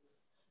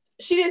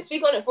 She didn't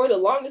speak on it for the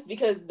longest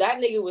because that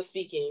nigga was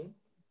speaking.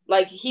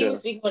 Like he was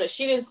speaking on it.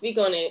 She didn't speak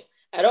on it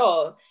at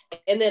all.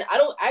 And then I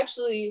don't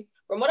actually.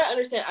 From what I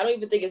understand, I don't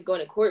even think it's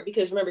going to court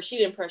because remember, she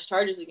didn't press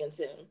charges against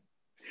him.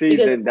 See,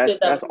 then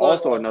that's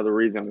also another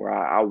reason where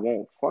I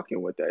won't fucking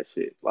with that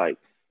shit. Like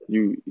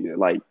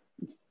like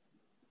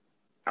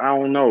I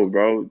don't know,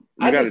 bro.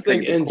 I just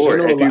think in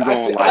general,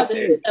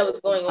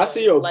 I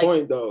see your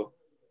point though.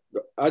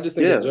 I just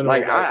think in general,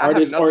 like, I have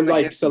artists or nothing like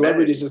against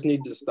celebrities Meg. just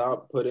need to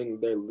stop putting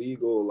their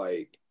legal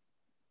like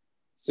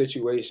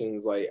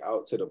situations like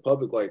out to the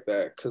public like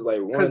that, because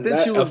like one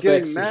then she that was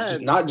getting affects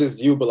mad. not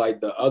just you but like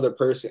the other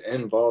person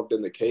involved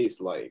in the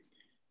case. Like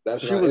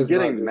She was it's not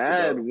getting just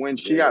mad about, when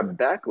she got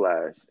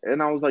backlash,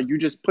 and I was like, you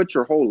just put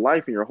your whole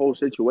life and your whole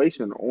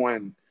situation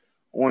on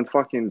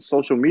fucking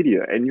social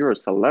media, and you're a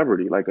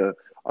celebrity, like a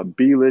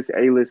B-list,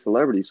 A-list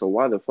celebrity. So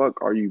why the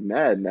fuck are you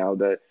mad now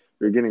that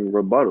you're getting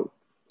rebuttal?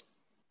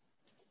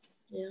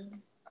 Yeah.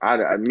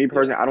 Me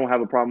personally, I don't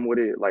have a problem with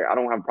it. Like, I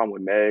don't have a problem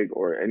with Meg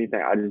or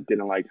anything. I just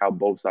didn't like how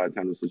both sides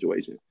handled the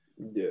situation.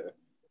 Yeah.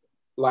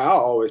 Like I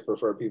always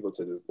prefer people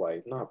to just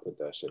like not put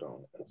that shit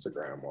on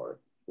Instagram or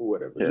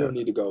whatever. Yeah. You don't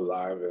need to go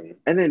live and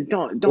then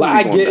don't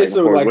like, I get it's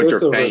a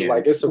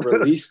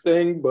release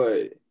thing,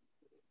 but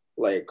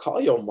like call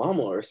your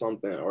mama or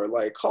something, or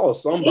like call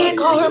somebody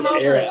call and her just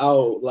mama. air it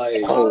out.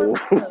 Like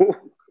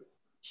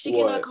she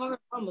cannot call her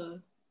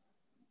mama.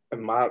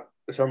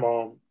 It's her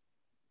mom.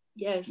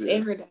 Yes,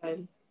 and her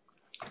dad.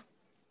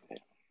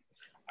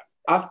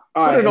 In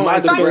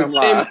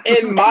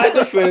my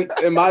defense,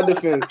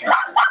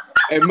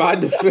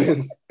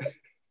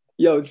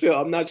 yo, chill.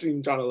 I'm not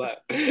even trying to laugh.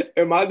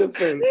 In my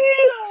defense,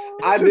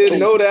 I didn't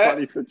know that,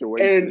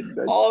 and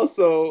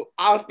also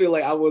I feel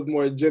like I was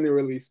more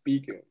generally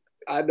speaking.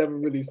 I never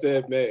really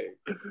said Meg.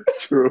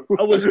 True.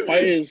 I was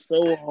fighting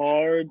so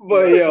hard,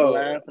 but yo,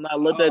 laugh, and I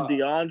looked at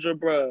DeAndre,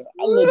 bro.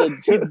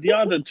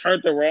 DeAndre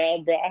turned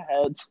around, bro. I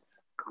had.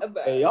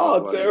 Hey,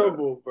 y'all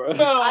terrible, bro.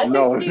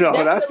 No,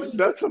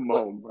 that's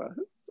Simone, bro.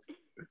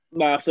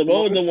 Nah,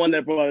 Simone's the one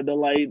that brought it to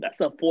light. That's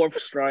a 4th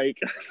strike.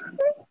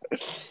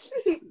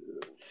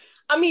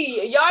 I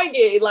mean, y'all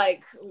get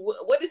like,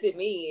 what does it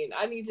mean?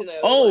 I need to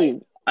know. Oh,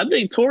 like, I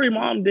think Tory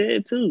mom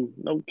did too.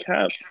 No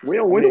cap. We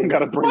don't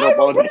gotta bring up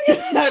all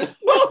that.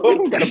 We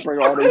don't gotta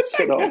bring all this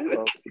shit up,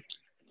 bro.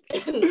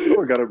 We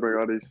don't gotta bring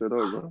all this shit up,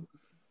 bro.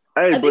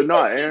 Hey, but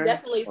no, she Aaron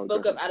definitely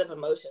spoke up out of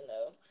emotion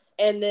though.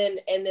 And then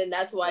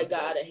that's why it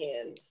got out of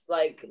hand.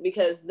 Like,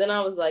 because then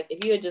I was like,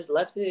 if you had just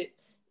left it,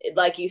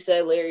 like you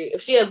said, Larry,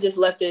 if she had just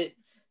left it,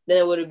 then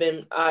it would have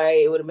been all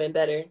right. It would have been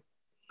better.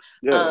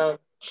 Yeah.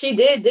 She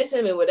did diss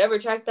him in whatever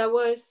track that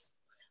was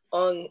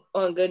on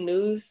Good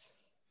News.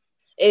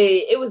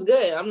 It was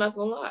good. I'm not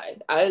gonna lie.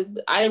 I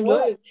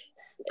enjoyed it.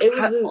 It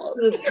was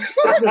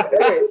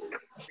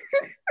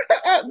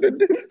the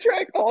diss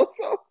track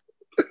also.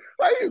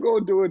 How you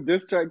gonna do a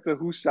diss track to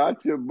who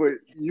shot you, but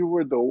you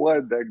were the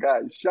one that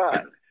got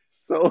shot?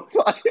 So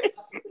like,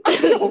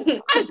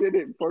 I did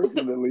it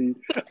personally.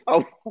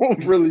 I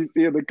won't really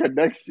see the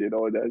connection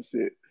on that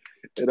shit,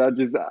 and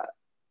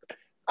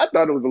I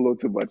thought it was a little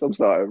too much. I'm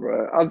sorry,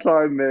 bro. I'm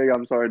sorry, Meg.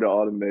 I'm sorry to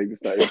all the Meg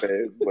Stallion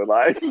fans, but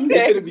like,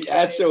 it's gonna be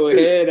at your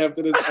head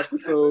after this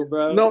episode,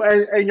 bro. No,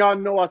 and y'all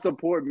know I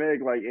support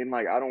Meg, like, and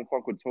like I don't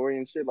fuck with Tory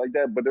and shit like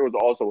that. But there was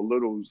also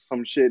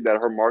some shit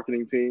that her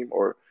marketing team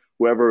or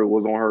whoever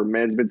was on her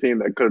management team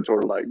that could have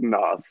told her like,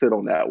 nah, sit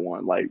on that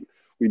one. Like,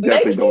 we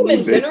definitely don't need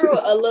Meg's team in general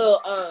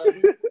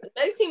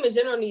Meg's team in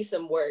general needs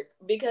some work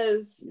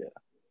because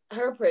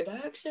her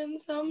production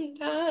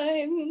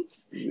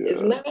sometimes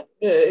is not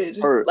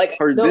good.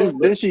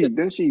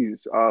 Didn't she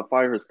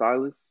fire her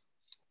stylist?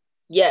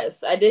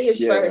 Yes, I did hear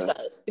she fired her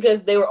stylist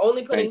because they were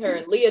only putting her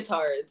in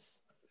leotards.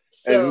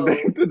 So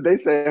and they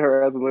say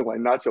her ass look like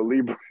Nacho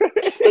Libre.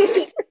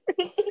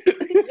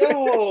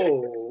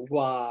 Yo,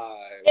 why?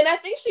 And I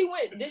think she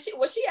went.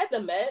 Was she at the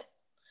Met?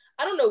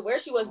 I don't know where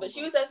she was, but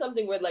she was at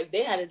something where like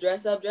they had to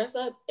dress up,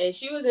 and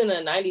she was in a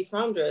 '90s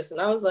prom dress, and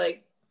I was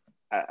like,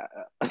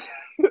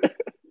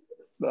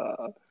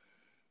 nah.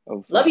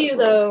 Love you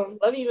though,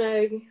 love you,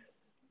 Meg.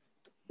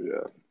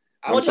 Yeah,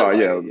 I'm sorry.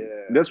 Yeah,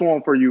 this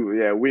one for you.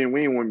 Yeah, we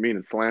ain't want me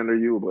to slander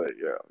you, but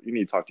yeah, you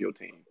need to talk to your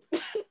team.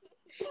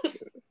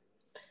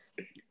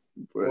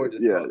 Or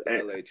just talk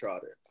to LA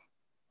Trotter.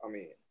 I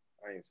mean,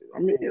 I ain't say that.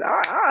 I mean,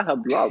 I help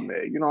you out,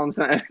 Meg. You know what I'm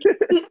saying?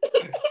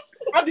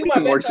 I do my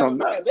best on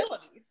my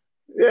abilities.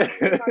 Yeah.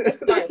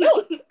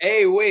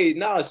 Hey, wait,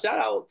 shout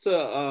out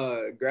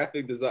to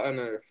graphic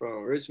designer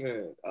from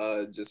Richmond,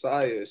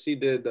 Josiah. She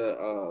did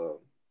the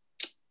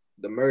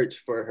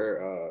merch for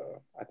her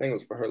I think it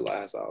was for her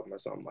last album or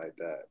something like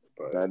that.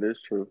 But that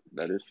is true.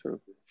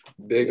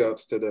 Big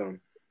ups to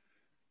them.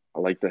 I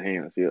like the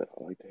hands, I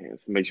like the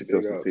hands. It makes you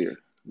feel sincere.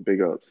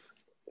 Big ups.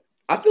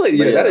 I feel like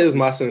that is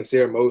my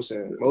sincere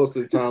emotion. Most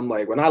of the time,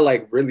 like when I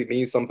like really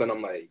mean something,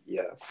 I'm like,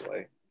 yes,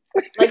 like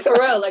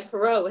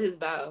Pharrell with his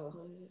bow.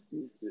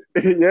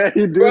 Yeah,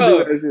 he do bro,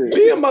 that shit.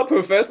 Me and my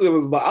professor I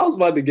was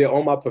about to get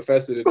on my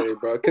professor today,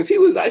 bro, because he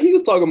was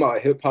talking about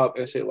hip hop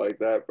and shit like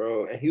that,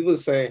 bro, and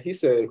he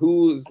said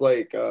who's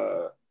like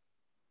the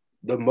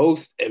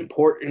most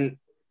important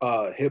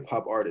hip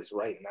hop artist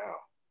right now.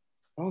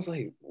 I was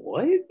like,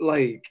 what?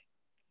 Like,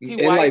 and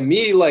white? Like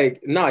me,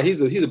 like, nah,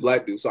 he's a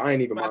black dude, so I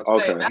ain't even mind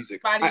talking about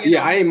music.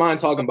 I ain't mind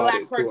talking about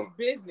it to him.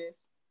 Business.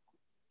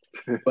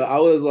 But I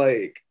was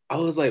like,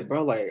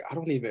 bro, like, I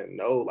don't even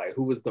know, like,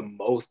 who was the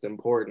most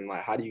important.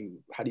 Like, how do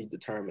you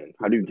determine?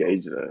 How do you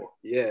gauge that?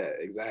 Yeah,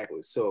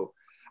 exactly. So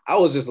I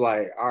was just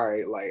like, all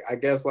right, like I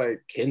guess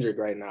like Kendrick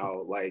right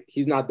now, like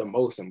he's not the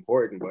most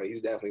important, but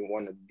he's definitely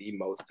one of the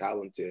most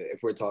talented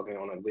if we're talking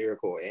on a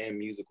lyrical and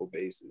musical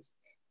basis.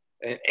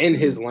 And in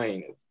his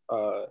lane.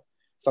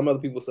 Some other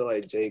people say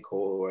like J. Cole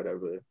or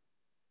whatever.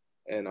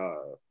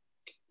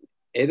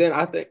 And then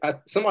I think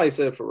somebody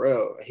said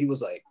Pharrell, and he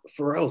was like,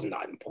 Pharrell's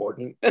not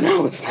important. And I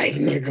was like,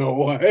 nigga,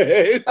 what?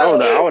 I was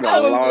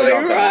like,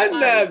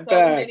 run that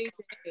back.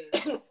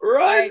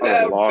 Run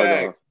that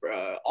back,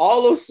 bro.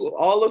 All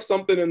of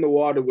something in the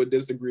water would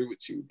disagree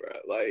with you, bro.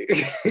 Like,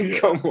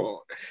 come on.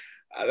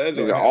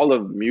 Nigga, all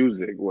of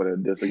music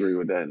would disagree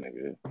with that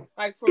nigga.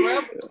 Like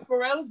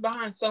Pharrell is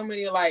behind so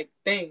many like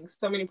things,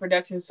 so many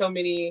productions, so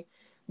many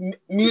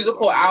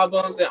musical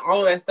albums, and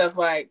all of that stuff.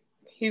 Like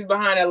he's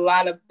behind a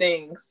lot of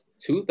things.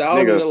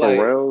 2000 to like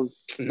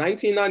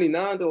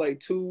 1999 to like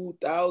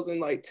 2000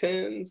 like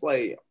tens,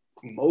 like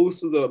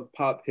most of the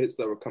pop hits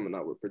that were coming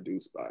out were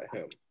produced by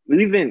him.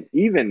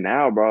 Even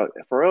now, bro,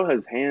 Pharrell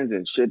has hands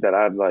in shit that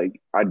I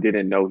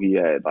didn't know he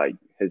had like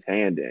his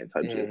hand in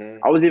type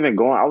shit. I was listening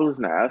to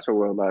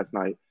Astroworld last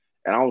night,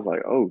 and I was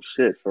like, oh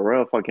shit,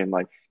 Pharrell fucking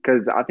like,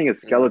 because I think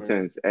it's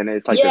Skeletons, and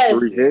it's like the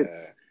 3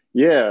 hits,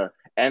 yeah.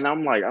 And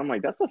I'm like,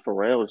 that's a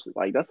Pharrell shit.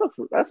 Like that's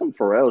some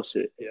Pharrell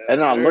shit. Yes,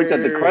 and then I looked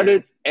at the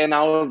credits, and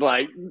I was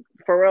like,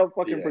 Pharrell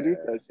fucking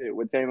produced that shit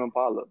with Tame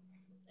Impala.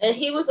 And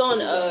he was on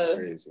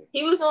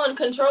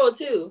Control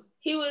too.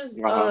 He was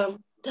on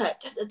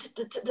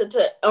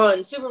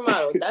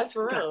Supermodel. That's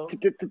Pharrell.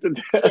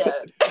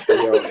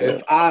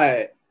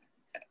 Yeah.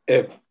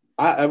 If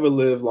I ever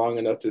live long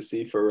enough to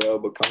see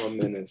Pharrell become a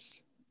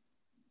menace,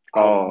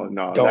 don't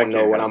know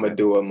what I'm gonna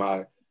do with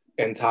my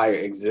entire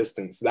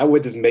existence. That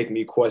would just make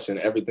me question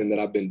everything that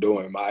I've been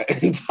doing my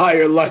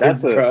entire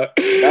life, bro.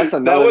 That's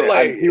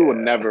another he would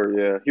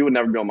never be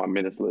on my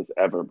minutes list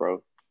ever,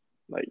 bro.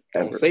 Like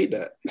ever. Don't say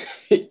that.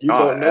 You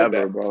don't know ever,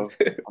 that, bro.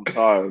 I'm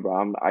sorry,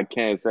 bro. I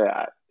can't say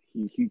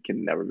he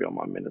can never be on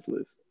my minutes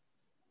list.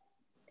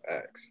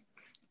 X.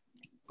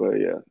 But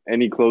yeah,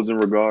 any closing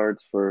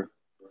regards for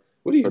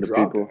what are you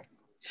dropping?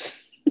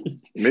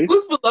 Me?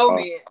 Who's below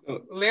me?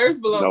 Larry's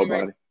below me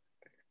right now.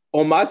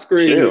 On my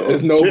screen,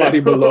 there's nobody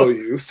below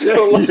you.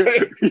 So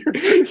like,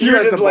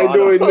 you're just like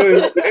doing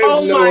this.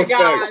 Oh my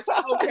gosh.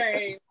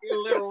 Okay.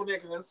 You little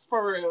niggas.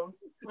 For real.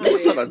 You're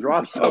trying to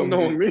drop something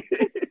on me.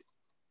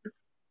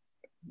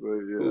 But,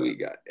 yeah. Who we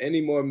got? Any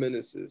more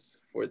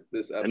menaces for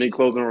this episode? Any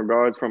closing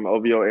regards from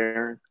OVO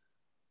Aaron?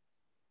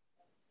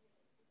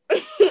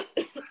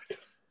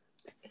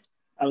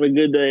 Have a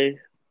good day.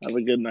 Have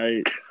a good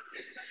night.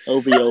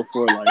 OVO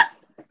for life.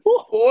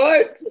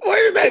 What?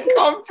 Where did that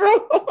come from?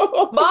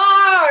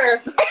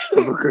 Bar!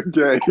 Have a good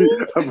day.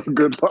 Have a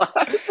good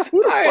life.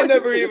 I ain't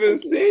never even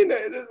seen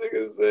that. This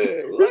nigga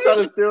said. You're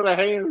trying to steal the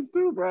hands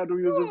too, bro.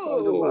 We was just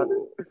talking about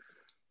it.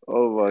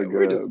 Oh my god.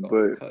 We're just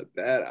gonna cut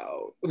that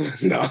out.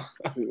 No.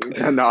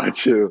 Not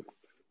chill.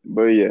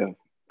 But yeah.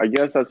 I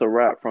guess that's a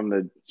wrap from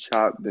the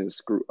chopped and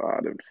screw. Oh,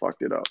 I done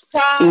fucked it up.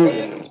 Chopped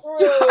and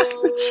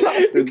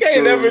screwed. You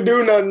can't never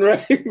do nothing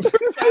right.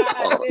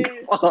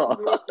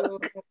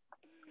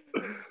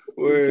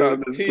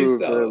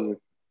 Peace out.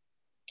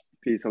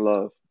 Peace and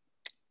love.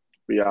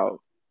 We out.